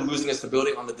probably losing the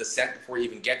stability on the descent before you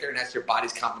even get there, and that's your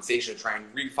body's compensation to try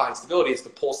and refine stability, is to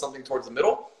pull something towards the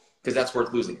middle, because that's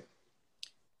worth losing it.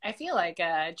 I feel like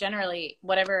generally,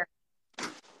 whatever,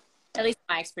 at least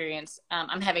in my experience,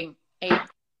 I'm having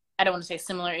I don't want to say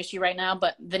similar issue right now,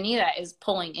 but the knee that is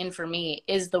pulling in for me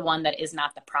is the one that is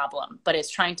not the problem, but it's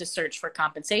trying to search for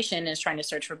compensation, is trying to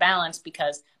search for balance,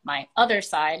 because my other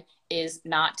side is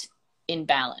not in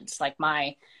balance. Like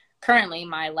currently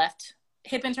my left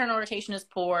hip internal rotation is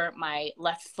poor. My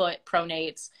left foot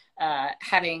pronates,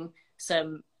 having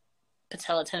some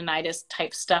patella tendonitis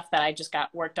type stuff that I just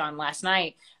got worked on last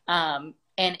night.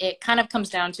 And it kind of comes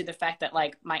down to the fact that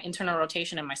like my internal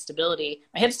rotation and my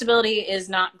hip stability is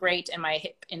not great, and my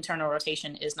hip internal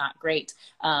rotation is not great.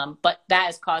 But that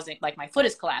is causing, like, my foot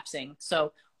is collapsing.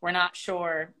 So we're not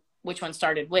sure which one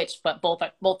started which, but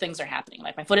both things are happening.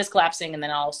 Like my foot is collapsing, and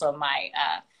then also my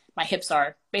hips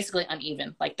are basically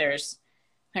uneven. Like there's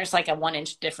like a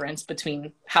 1-inch difference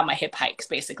between how my hip hikes,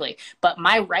 basically. But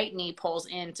my right knee pulls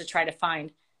in to try to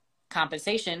find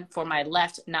compensation for my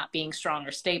left not being strong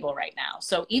or stable right now.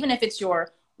 So even if it's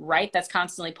your right that's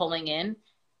constantly pulling in,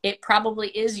 it probably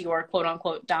is your quote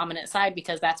unquote dominant side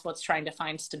because that's what's trying to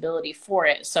find stability for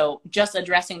it. So just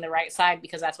addressing the right side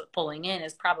because that's what's pulling in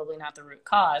is probably not the root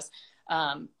cause.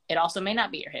 It also may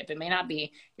not be your hip. It may not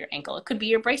be your ankle. It could be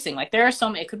your bracing. Like there are so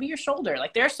many, it could be your shoulder.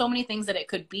 Like there are so many things that it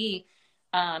could be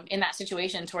in that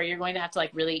situation to where you're going to have to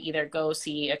like really either go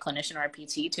see a clinician or a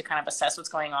PT to kind of assess what's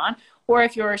going on. Or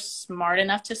if you're smart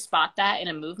enough to spot that in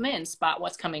a movement and spot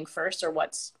what's coming first or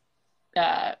what's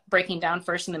breaking down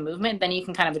first in the movement, then you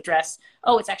can kind of address,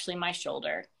 oh, it's actually my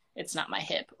shoulder, it's not my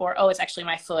hip, or oh, it's actually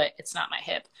my foot, it's not my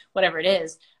hip, whatever it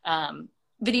is.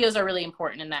 Videos are really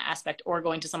important in that aspect, or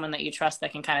going to someone that you trust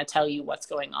that can kind of tell you what's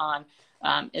going on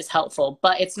is helpful.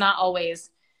 But it's not always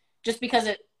just because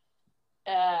it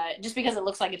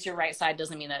looks like it's your right side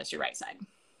doesn't mean that it's your right side.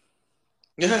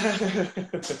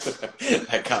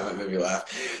 That comment made me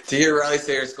laugh. To hear Riley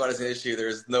say her squat is an issue,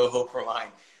 there's no hope for mine.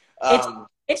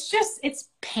 It's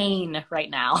pain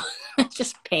right now. It's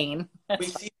just pain. We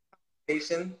see the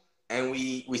patient and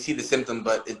we see the symptom,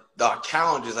 but the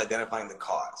challenge is identifying the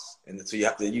cause. And so you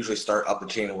have to usually start up the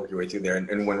chain and work your way through there.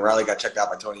 And when Riley got checked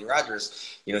out by Tony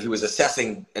Rogers, you know, he was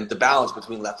assessing and the balance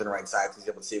between left and right sides. He's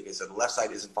able to see, okay, so the left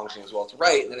side isn't functioning as well as the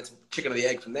right, and then it's chicken or the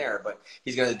egg from there. But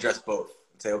he's going to address both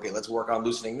and say, okay, let's work on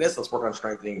loosening this. Let's work on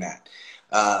strengthening that.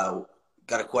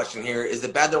 Got a question here. Is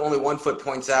it bad that only one foot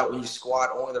points out when you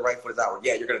squat, only the right foot is outward?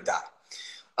 Yeah, you're going to die.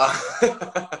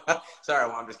 Sorry,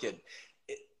 I'm just kidding.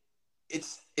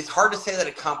 It's hard to say that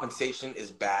a compensation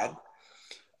is bad.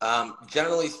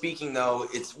 Generally speaking, though,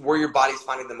 it's where your body's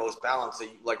finding the most balance. So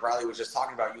like Riley was just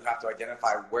talking about, you have to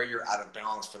identify where you're out of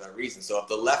balance for that reason. So if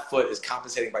the left foot is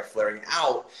compensating by flaring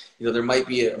out, you know, there might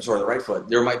be the right foot,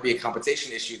 there might be a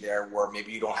compensation issue there where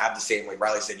maybe you don't have the same, like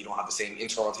Riley said, you don't have the same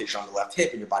internal rotation on the left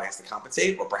hip and your body has to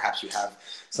compensate, or perhaps you have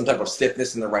some type of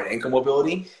stiffness in the right ankle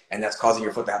mobility, and that's causing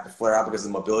your foot to have to flare out because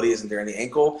the mobility isn't there in the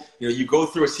ankle. You know, you go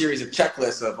through a series of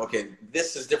checklists of, okay,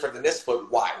 this is different than this foot.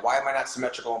 Why? Why am I not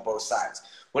symmetrical on both sides?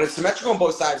 When it's symmetrical on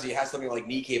both sides, you have something like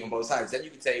knee cave on both sides, then you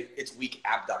can say it's weak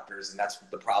abductors, and that's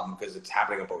the problem because it's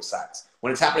happening on both sides.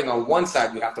 When it's happening on one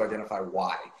side, you have to identify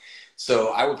why.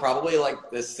 So I would probably like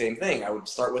this same thing. I would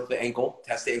start with the ankle,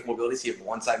 test the ankle mobility, see if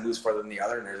one side moves further than the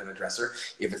other, and there's an addressor.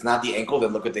 If it's not the ankle,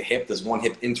 then look at the hip. Does one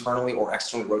hip internally or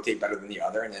externally rotate better than the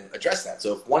other, and then address that.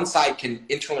 So if one side can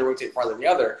internally rotate farther than the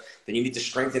other, then you need to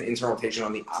strengthen internal rotation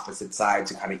on the opposite side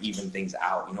to kind of even things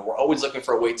out. You know, we're always looking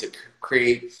for a way to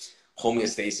create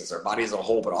homeostasis, our body as a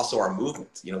whole, but also our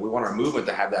movement. You know, we want our movement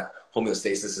to have that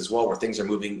homeostasis as well, where things are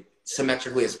moving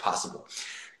symmetrically as possible.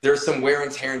 There's some wear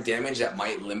and tear and damage that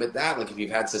might limit that. Like if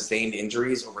you've had sustained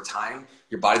injuries over time,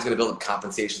 your body's going to build up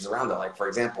compensations around that. Like for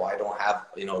example, I don't have,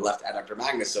 you know, left adductor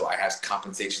magnus, so I have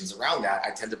compensations around that.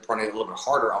 I tend to pronate a little bit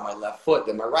harder on my left foot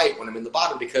than my right when I'm in the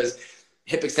bottom because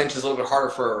hip extension is a little bit harder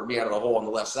for me out of the hole on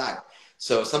the left side.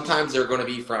 So sometimes they're going to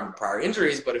be from prior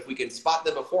injuries, but if we can spot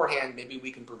them beforehand, maybe we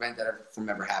can prevent that from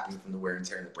ever happening from the wear and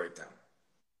tear and the breakdown.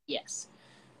 Yes.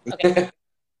 Okay.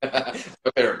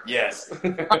 Yes.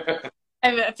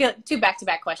 I feel two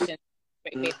back-to-back questions.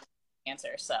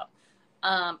 Answer. So,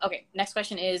 okay. Next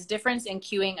question is difference in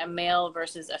cueing a male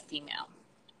versus a female.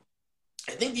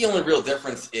 I think the only real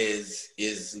difference is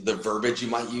the verbiage you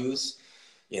might use.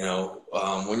 You know,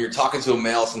 when you're talking to a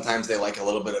male, sometimes they like a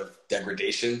little bit of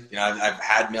degradation. You know, I've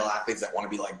had male athletes that want to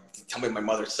be like, tell me my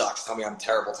mother sucks, tell me I'm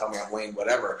terrible, tell me I'm lame,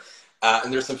 whatever.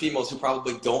 And there's some females who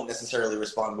probably don't necessarily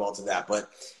respond well to that. But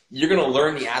you're going to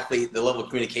learn the athlete, the level of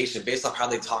communication based off how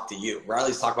they talk to you.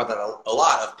 Riley's talked about that a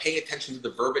lot, of paying attention to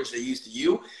the verbiage they use to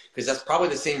you, because that's probably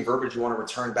the same verbiage you want to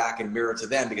return back and mirror to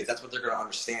them, because that's what they're going to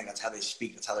understand. That's how they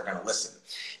speak. That's how they're going to listen.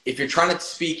 If you're trying to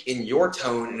speak in your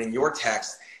tone and in your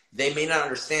text, they may not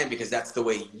understand because that's the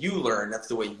way you learn. That's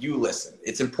the way you listen.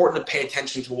 It's important to pay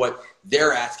attention to what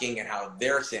they're asking and how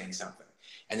they're saying something,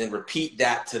 and then repeat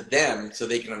that to them so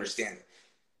they can understand it.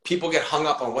 People get hung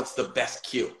up on what's the best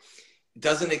cue. It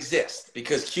doesn't exist,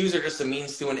 because cues are just a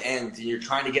means to an end, and you're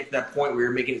trying to get to that point where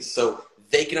you're making it so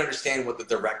they can understand what the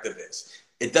directive is.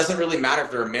 It doesn't really matter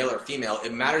if they're a male or female.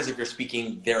 It matters if you're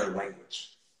speaking their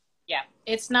language. Yeah,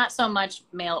 it's not so much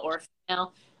male or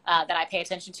female that I pay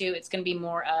attention to. It's going to be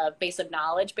more a base of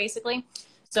knowledge, basically.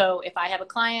 So if I have a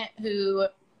client who,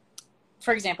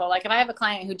 for example, like if I have a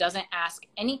client who doesn't ask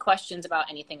any questions about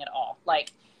anything at all,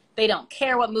 like they don't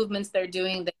care what movements they're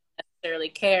doing, they don't necessarily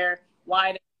care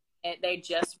why they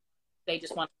just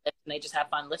want to lift and they just have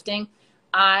fun lifting.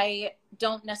 I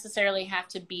don't necessarily have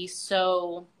to be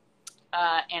so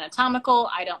anatomical.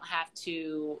 I don't have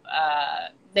to,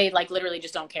 they like literally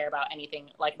just don't care about anything,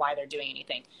 like why they're doing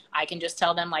anything. I can just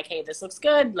tell them like, hey, this looks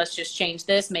good. Let's just change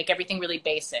this, make everything really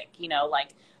basic, you know, like,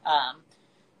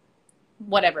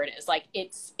 whatever it is. Like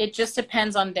it just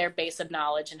depends on their base of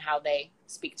knowledge and how they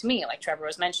speak to me, like Trevor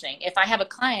was mentioning. If I have a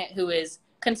client who is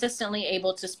consistently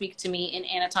able to speak to me in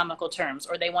anatomical terms,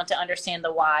 or they want to understand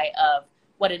the why of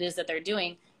what it is that they're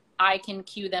doing, I can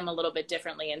cue them a little bit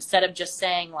differently. Instead of just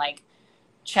saying like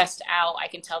chest out, I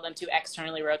can tell them to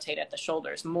externally rotate at the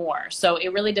shoulders more. So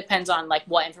it really depends on like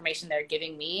what information they're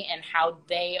giving me and how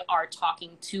they are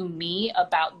talking to me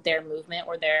about their movement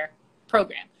or their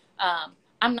program.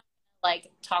 I'm not like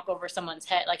talk over someone's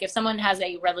head. Like if someone has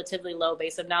a relatively low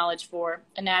base of knowledge for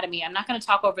anatomy, I'm not going to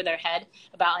talk over their head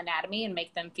about anatomy and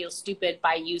make them feel stupid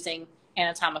by using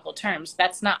anatomical terms.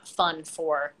 That's not fun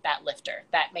for that lifter.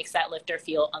 That makes that lifter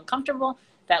feel uncomfortable.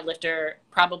 That lifter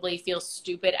probably feels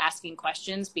stupid asking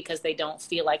questions because they don't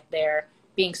feel like they're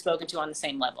being spoken to on the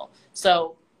same level.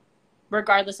 So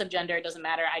regardless of gender, it doesn't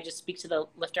matter. I just speak to the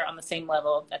lifter on the same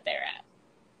level that they're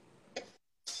at.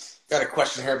 Got a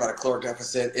question here about a caloric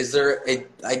deficit. Is there an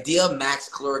ideal max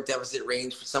caloric deficit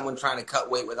range for someone trying to cut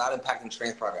weight without impacting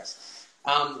strength progress?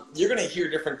 You're going to hear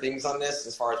different things on this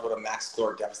as far as what a max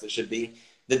caloric deficit should be.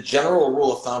 The general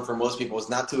rule of thumb for most people is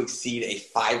not to exceed a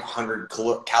 500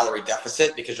 calorie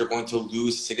deficit because you're going to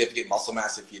lose significant muscle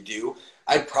mass if you do.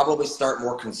 I'd probably start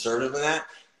more conservative than that.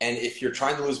 And if you're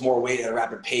trying to lose more weight at a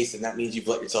rapid pace, then that means you've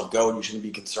let yourself go and you shouldn't be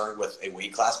concerned with a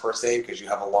weight class per se because you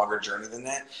have a longer journey than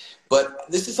that. But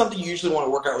this is something you usually want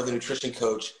to work out with a nutrition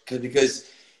coach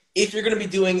because if you're going to be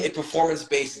doing a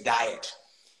performance-based diet,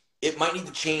 it might need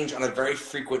to change on a very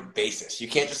frequent basis. You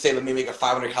can't just say, let me make a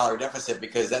 500 calorie deficit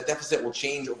because that deficit will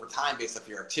change over time based off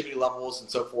your activity levels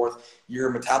and so forth. Your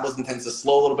metabolism tends to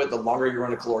slow a little bit the longer you're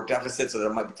in a caloric deficit. So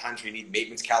there might be times where you need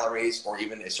maintenance calories or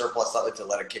even a surplus slightly to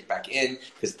let it kick back in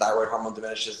because thyroid hormone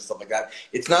diminishes and stuff like that.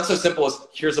 It's not so simple as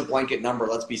here's a blanket number.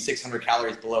 Let's be 600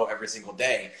 calories below every single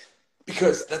day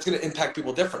because that's going to impact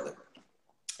people differently.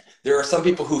 There are some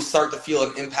people who start to feel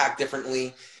an impact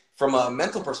differently from a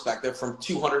mental perspective from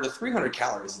 200 to 300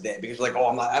 calories a day because you're like, oh,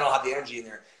 I don't have the energy in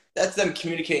there. That's them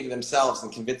communicating to themselves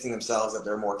and convincing themselves that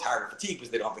they're more tired or fatigued because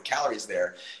they don't have the calories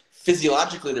there.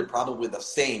 Physiologically, they're probably the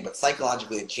same, but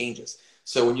psychologically it changes.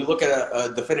 So when you look at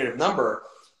a definitive number,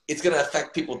 it's going to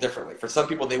affect people differently. For some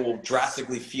people, they will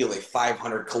drastically feel a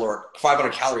 500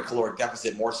 calorie caloric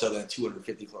deficit more so than a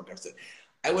 250 caloric deficit.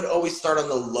 I would always start on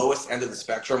the lowest end of the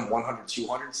spectrum, 100,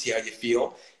 200, see how you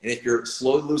feel. And if you're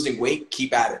slowly losing weight,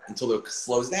 keep at it until it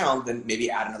slows down, then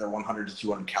maybe add another 100 to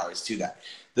 200 calories to that.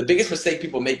 The biggest mistake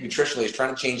people make nutritionally is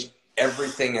trying to change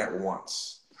everything at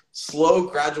once. Slow,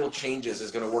 gradual changes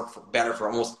is going to work better for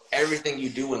almost everything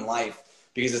you do in life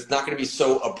because it's not going to be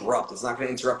so abrupt. It's not going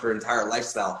to interrupt your entire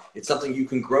lifestyle. It's something you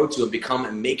can grow to and become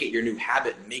and make it your new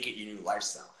habit and make it your new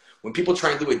lifestyle. When people try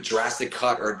and do a drastic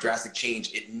cut or a drastic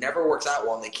change, it never works out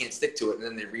well and they can't stick to it and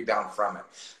then they rebound from it.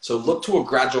 So look to a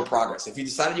gradual progress. If you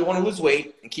decided you want to lose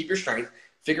weight and keep your strength,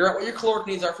 figure out what your caloric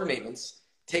needs are for maintenance,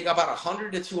 take about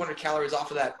 100 to 200 calories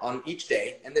off of that on each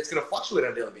day, and it's going to fluctuate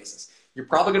on a daily basis. You're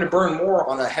probably going to burn more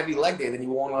on a heavy leg day than you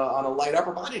will on a light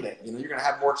upper body day. You're going to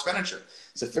have more expenditure.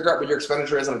 So figure out what your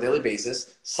expenditure is on a daily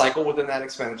basis, cycle within that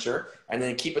expenditure, and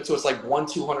then keep it to it's like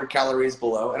 200 calories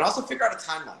below, and also figure out a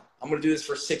timeline. I'm going to do this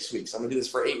for 6 weeks. I'm going to do this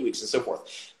for 8 weeks and so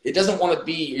forth. It doesn't want to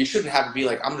be, you shouldn't have to be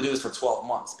like, I'm going to do this for 12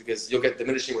 months because you'll get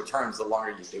diminishing returns the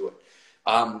longer you do it.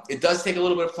 It does take a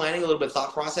little bit of planning, a little bit of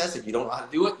thought process. If you don't know how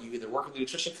to do it, you either work with a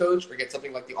nutrition coach or get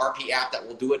something like the RP app that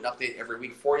will do it and update every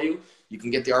week for you. You can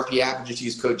get the RP app and just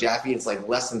use code Jaffe. It's like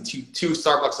less than two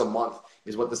Starbucks a month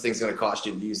is what this thing's going to cost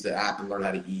you to use the app and learn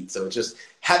how to eat. So it's just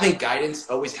having guidance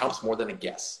always helps more than a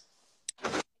guess.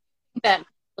 That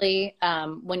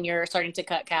when you're starting to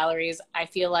cut calories, I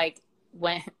feel like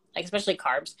especially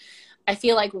carbs, I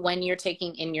feel like when you're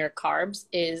taking in your carbs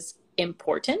is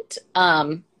important.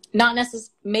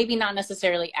 Maybe not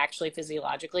necessarily actually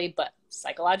physiologically, but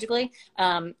psychologically.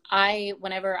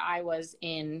 Whenever I was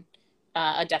in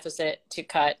a deficit to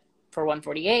cut for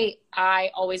 148,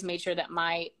 I always made sure that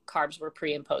my carbs were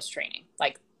pre and post training.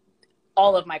 Like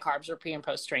all of my carbs were pre and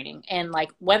post training. And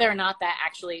like whether or not that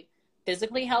actually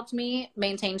physically helped me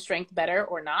maintain strength better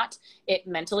or not, it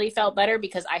mentally felt better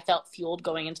because I felt fueled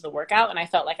going into the workout and I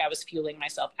felt like I was fueling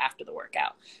myself after the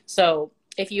workout. So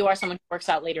if you are someone who works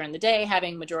out later in the day,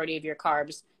 having majority of your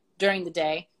carbs during the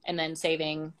day and then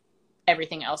saving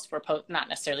everything else for not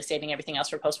necessarily saving everything else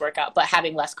for post-workout, but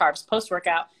having less carbs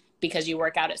post-workout because you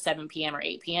work out at 7 p.m. or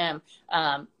 8 p.m.,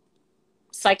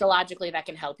 psychologically that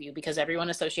can help you because everyone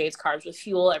associates carbs with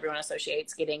fuel. Everyone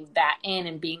associates getting that in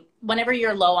and whenever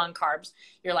you're low on carbs,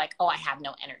 you're like, oh, I have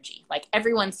no energy. Like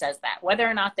everyone says that, whether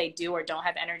or not they do or don't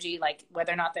have energy, like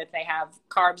whether or not that they have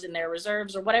carbs in their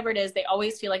reserves or whatever it is, they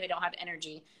always feel like they don't have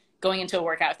energy going into a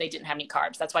workout if they didn't have any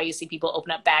carbs. That's why you see people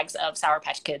open up bags of Sour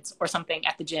Patch Kids or something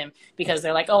at the gym, because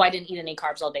they're like, oh, I didn't eat any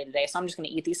carbs all day today, so I'm just going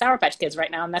to eat these Sour Patch Kids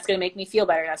right now, and that's going to make me feel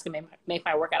better. That's going to make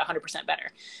my workout 100%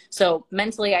 better. So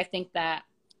mentally, I think that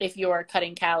if you're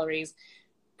cutting calories,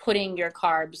 putting your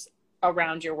carbs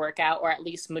around your workout, or at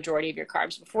least majority of your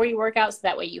carbs before you work out, so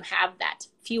that way you have that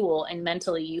fuel and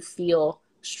mentally you feel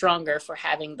stronger for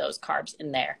having those carbs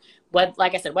in there.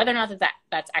 Like I said, whether or not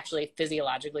that's actually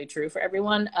physiologically true for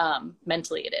everyone,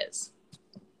 mentally it is.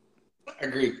 I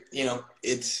agree. You know,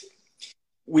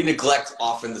 we neglect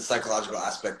often the psychological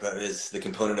aspect that is the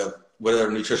component of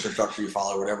whatever nutrition structure you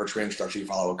follow, whatever training structure you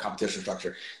follow, competition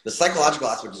structure. The psychological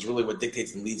aspect is really what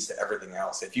dictates and leads to everything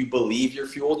else. If you believe you're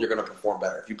fueled, you're going to perform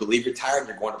better. If you believe you're tired,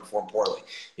 you're going to perform poorly.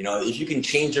 You know, if you can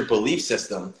change your belief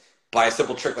system by a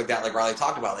simple trick like that, like Riley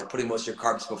talked about, like putting most of your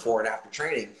carbs before and after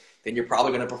training, then you're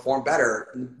probably going to perform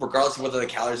better, regardless of whether the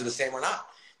calories are the same or not,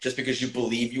 just because you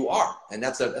believe you are. And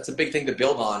that's a big thing to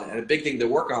build on, and a big thing to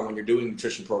work on when you're doing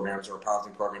nutrition programs or a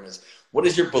powerlifting program is, what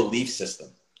is your belief system?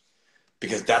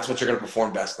 Because that's what you're going to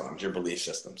perform best on, is your belief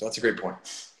system. So that's a great point.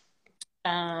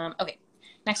 Okay.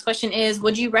 Next question is,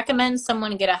 would you recommend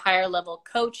someone get a higher level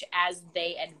coach as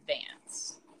they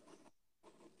advance?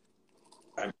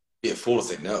 I'd be a fool to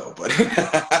say no, but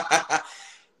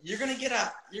you're going to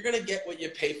get what you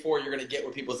pay for. You're going to get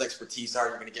what people's expertise are.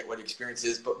 You're going to get what experience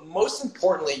is. But most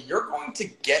importantly, you're going to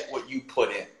get what you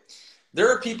put in. There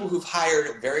are people who've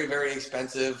hired very, very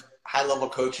expensive high-level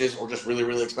coaches or just really,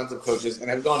 really expensive coaches and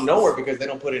have gone nowhere because they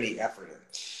don't put any effort in.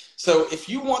 So if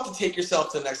you want to take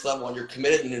yourself to the next level and you're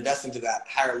committed and investing to that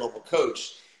higher level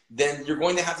coach, then you're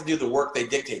going to have to do the work they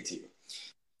dictate to you.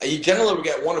 You generally will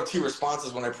get one of two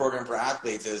responses when I program for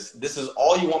athletes is, this is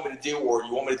all you want me to do, or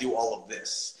you want me to do all of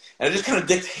this. And it just kind of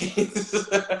dictates,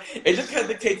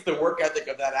 the work ethic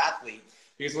of that athlete.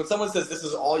 Because when someone says, this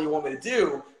is all you want me to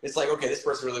do, it's like, okay, this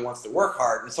person really wants to work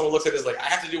hard. And someone looks at it as like, I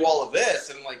have to do all of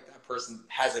this. And I'm like, that person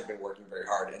hasn't been working very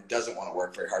hard and doesn't want to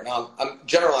work very hard. Now, I'm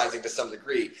generalizing to some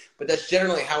degree, but that's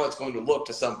generally how it's going to look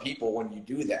to some people when you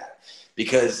do that.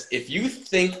 Because if you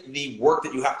think the work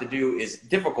that you have to do is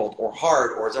difficult or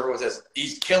hard, or as everyone says,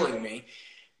 he's killing me,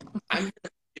 I'm going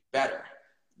to get better.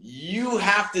 You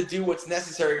have to do what's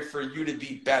necessary for you to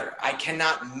be better. I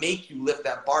cannot make you lift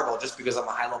that barbell just because I'm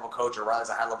a high-level coach or Riley's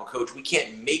a high-level coach. We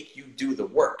can't make you do the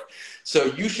work. So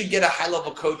you should get a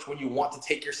high-level coach when you want to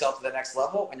take yourself to the next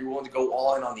level and you're willing to go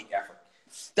all in on the effort.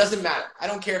 Doesn't matter. I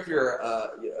don't care if you're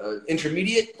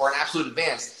intermediate or an absolute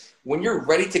advanced. When you're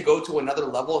ready to go to another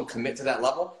level and commit to that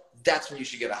level, that's when you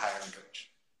should get a higher-end coach.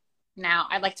 Now,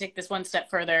 I'd like to take this one step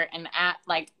further and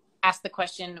ask the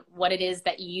question, what it is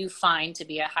that you find to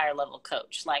be a higher level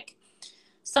coach. Like,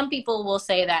 some people will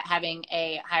say that having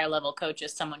a higher level coach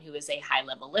is someone who is a high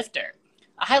level lifter.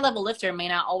 A high level lifter may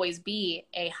not always be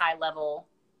a high level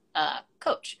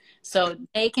coach. So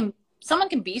someone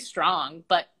can be strong,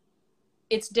 but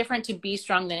it's different to be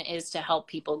strong than it is to help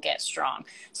people get strong.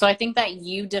 So I think that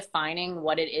you defining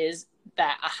what it is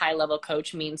that a high level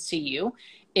coach means to you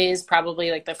is probably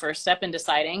like the first step in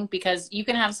deciding, because you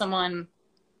can have someone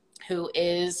who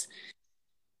is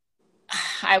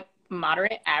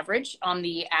moderate, average on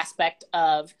the aspect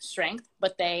of strength,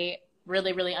 but they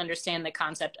really, really understand the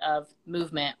concept of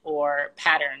movement or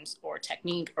patterns or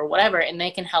technique or whatever, and they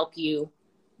can help you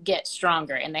get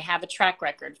stronger. And they have a track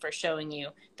record for showing you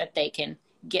that they can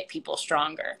get people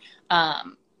stronger.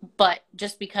 But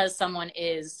just because someone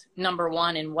is number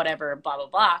one in whatever, blah, blah,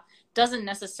 blah, doesn't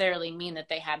necessarily mean that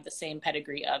they have the same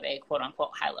pedigree of a quote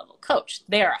unquote high level coach.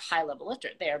 They are a high level lifter.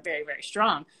 They are very, very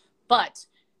strong, but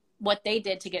what they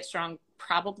did to get strong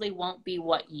probably won't be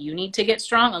what you need to get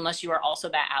strong unless you are also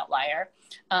that outlier.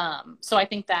 So I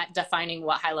think that defining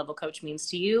what high level coach means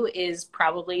to you is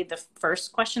probably the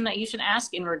first question that you should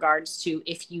ask in regards to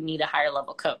if you need a higher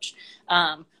level coach.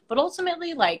 But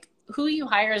ultimately, like, who you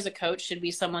hire as a coach should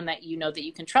be someone that you know that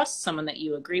you can trust, someone that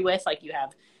you agree with, like you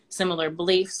have similar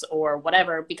beliefs or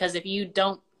whatever, because if you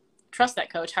don't trust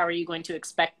that coach, how are you going to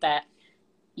expect that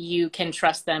you can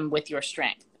trust them with your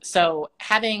strength? So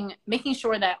making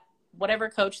sure that whatever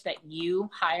coach that you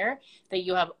hire, that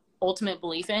you have ultimate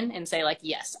belief in and say like,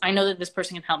 yes, I know that this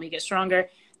person can help me get stronger.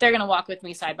 They're going to walk with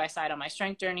me side by side on my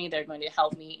strength journey. They're going to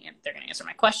help me and they're going to answer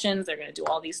my questions. They're going to do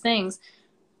all these things.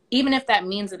 Even if that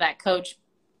means that that coach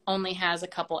only has a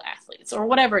couple athletes or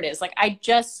whatever it is. Like, I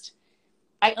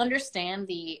understand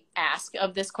the ask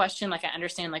of this question. Like, I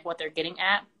understand like what they're getting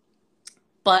at,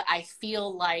 but I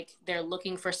feel like they're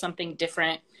looking for something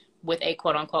different with a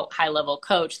quote unquote high level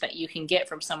coach that you can get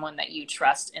from someone that you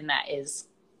trust and that is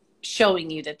showing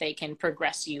you that they can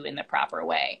progress you in the proper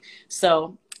way.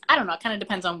 So I don't know. It kind of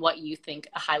depends on what you think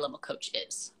a high level coach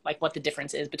is, like what the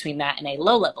difference is between that and a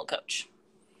low level coach.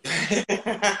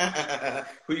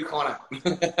 Who you calling out?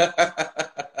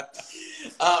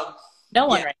 No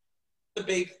one, right?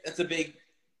 That's a big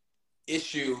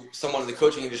issue. Someone in the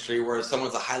coaching industry where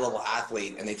someone's a high level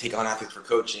athlete and they take on athletes for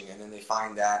coaching, and then they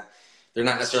find that they're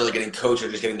not necessarily getting coached,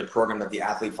 they're just getting the program that the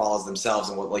athlete follows themselves.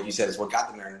 And what, like you said, is what got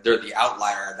them there. And they're the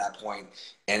outlier at that point,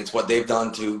 and it's what they've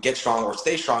done to get strong or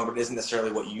stay strong, but it isn't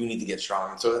necessarily what you need to get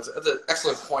strong. And so that's an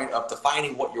excellent point of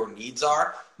defining what your needs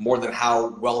are more than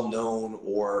how well known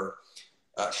or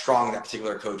strong that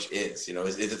particular coach is. You know,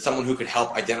 is it someone who could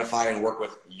help identify and work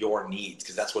with your needs?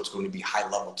 Because that's what's going to be high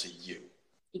level to you.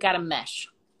 You got to mesh.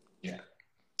 Yeah.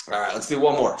 All right, let's do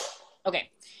one more. Okay.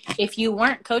 If you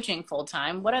weren't coaching full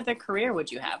time, what other career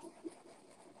would you have?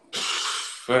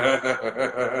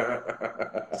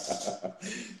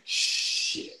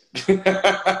 Shit.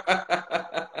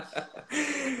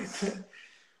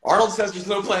 Arnold says there's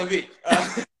no plan B.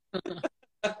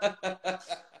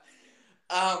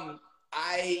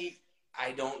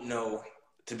 I don't know,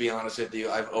 to be honest with you.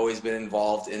 I've always been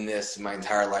involved in this my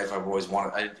entire life. I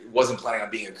wasn't planning on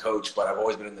being a coach, but I've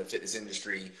always been in the fitness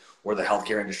industry or the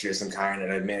healthcare industry of some kind,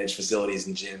 and I've managed facilities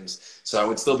and gyms. So I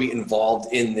would still be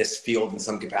involved in this field in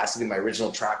some capacity. My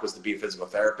original track was to be a physical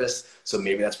therapist, so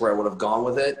maybe that's where I would have gone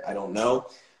with it. I don't know.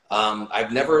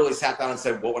 I've never really sat down and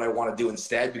said, what would I want to do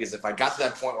instead? Because if I got to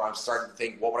that point where I'm starting to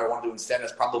think, what would I want to do instead?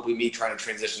 That's probably me trying to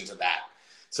transition to that.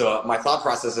 So my thought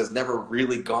process has never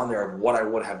really gone there of what I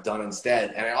would have done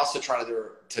instead. And I also try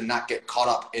to not get caught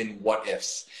up in what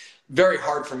ifs. Very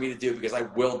hard for me to do because I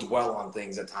will dwell on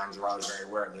things at times. Riley's very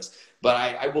aware of this. But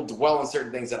I will dwell on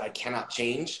certain things that I cannot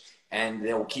change, and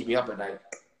they will keep me up at night.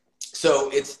 So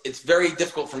it's very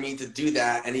difficult for me to do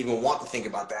that and even want to think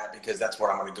about that, because that's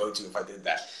what I'm going to go to if I did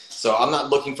that. So I'm not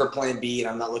looking for plan B, and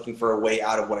I'm not looking for a way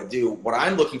out of what I do. What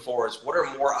I'm looking for is what are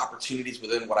more opportunities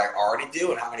within what I already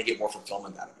do, and how can I get more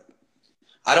fulfillment out of it.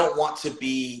 I don't want to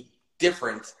be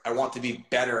different. I want to be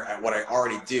better at what I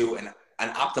already do and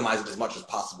optimize it as much as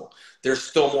possible. There's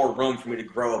still more room for me to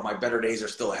grow. My better days are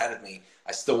still ahead of me.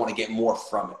 I still want to get more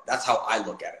from it. That's how I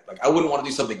look at it. Like, I wouldn't want to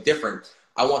do something different.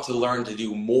 I want to learn to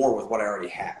do more with what I already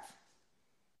have.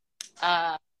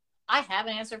 I have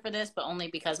an answer for this, but only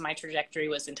because my trajectory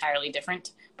was entirely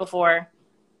different before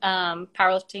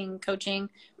powerlifting coaching.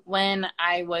 When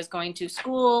I was going to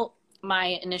school,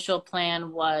 my initial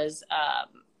plan was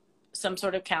some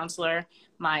sort of counselor.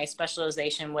 My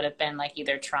specialization would have been like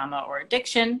either trauma or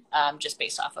addiction, just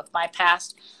based off of my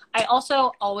past. I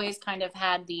also always kind of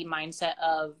had the mindset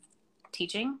of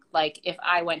teaching. Like, if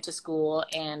I went to school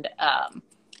and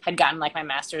had gotten like my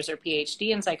master's or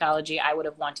PhD in psychology, I would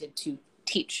have wanted to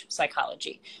teach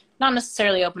psychology. Not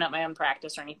necessarily open up my own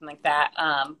practice or anything like that,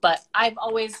 but I've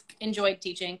always enjoyed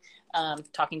teaching,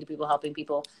 talking to people, helping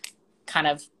people. Kind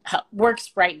of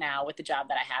works right now with the job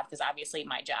that I have, because obviously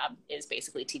my job is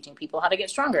basically teaching people how to get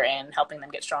stronger and helping them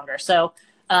get stronger. So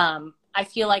I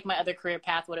feel like my other career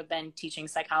path would have been teaching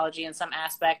psychology in some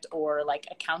aspect, or like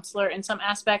a counselor in some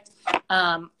aspect.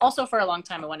 Also, for a long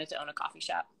time, I wanted to own a coffee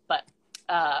shop, but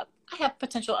I have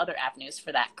potential other avenues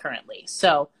for that currently.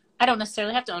 So I don't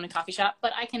necessarily have to own a coffee shop,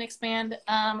 but I can expand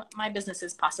my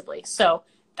businesses possibly. So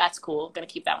that's cool. I'm going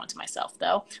to keep that one to myself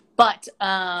though. But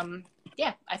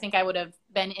yeah, I think I would have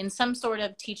been in some sort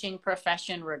of teaching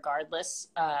profession regardless,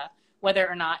 whether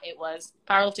or not it was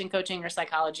powerlifting coaching or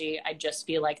psychology. I just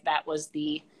feel like that was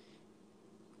the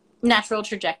natural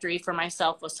trajectory for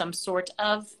myself, was some sort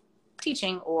of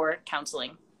teaching or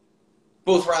counseling.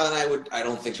 Both Riley and I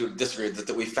don't think she would disagree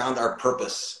that we found our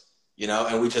purpose, you know,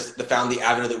 and we just found the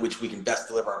avenue that which we can best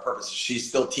deliver our purpose. She's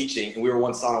still teaching, and we were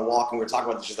once on a walk and we were talking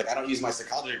about this. She's like, I don't use my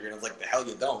psychology degree. And I was like, the hell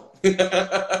you don't.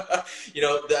 You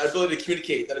know, that ability to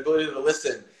communicate, that ability to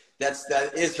listen, that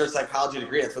is her psychology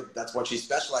degree. That's what she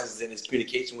specializes in, is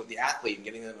communication with the athlete and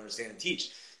getting them to understand and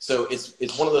teach. So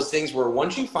it's one of those things where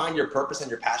once you find your purpose and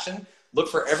your passion, look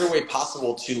for every way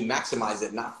possible to maximize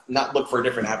it, not look for a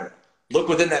different avenue. Look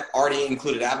within that already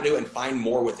included avenue and find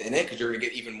more within it, because you're going to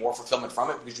get even more fulfillment from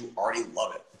it because you already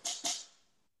love it.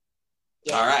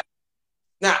 Yeah. All right.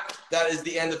 Now, that is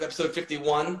the end of episode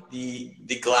 51.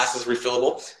 The glass is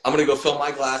refillable. I'm going to go fill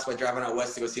my glass by driving out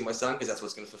west to go see my son, because that's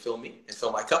what's going to fulfill me and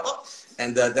fill my cup up.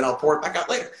 And then I'll pour it back out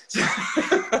later.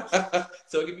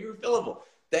 So it can be refillable.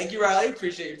 Thank you, Riley.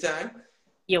 Appreciate your time.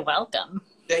 You're welcome.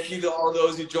 Thank you to all of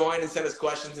those who joined and sent us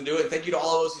questions and do it. Thank you to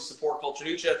all of those who support Culture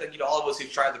Nutra. Thank you to all of us who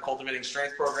tried the Cultivating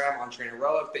Strength program on Train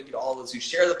Heroic. Thank you to all of us who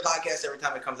share the podcast every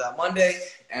time it comes out Monday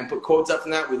and put quotes up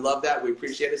from that. We love that. We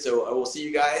appreciate it. So we will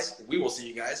see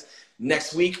you guys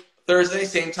next week, Thursday,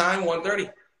 same time,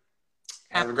 1:30.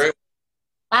 Have a great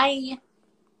one. Bye.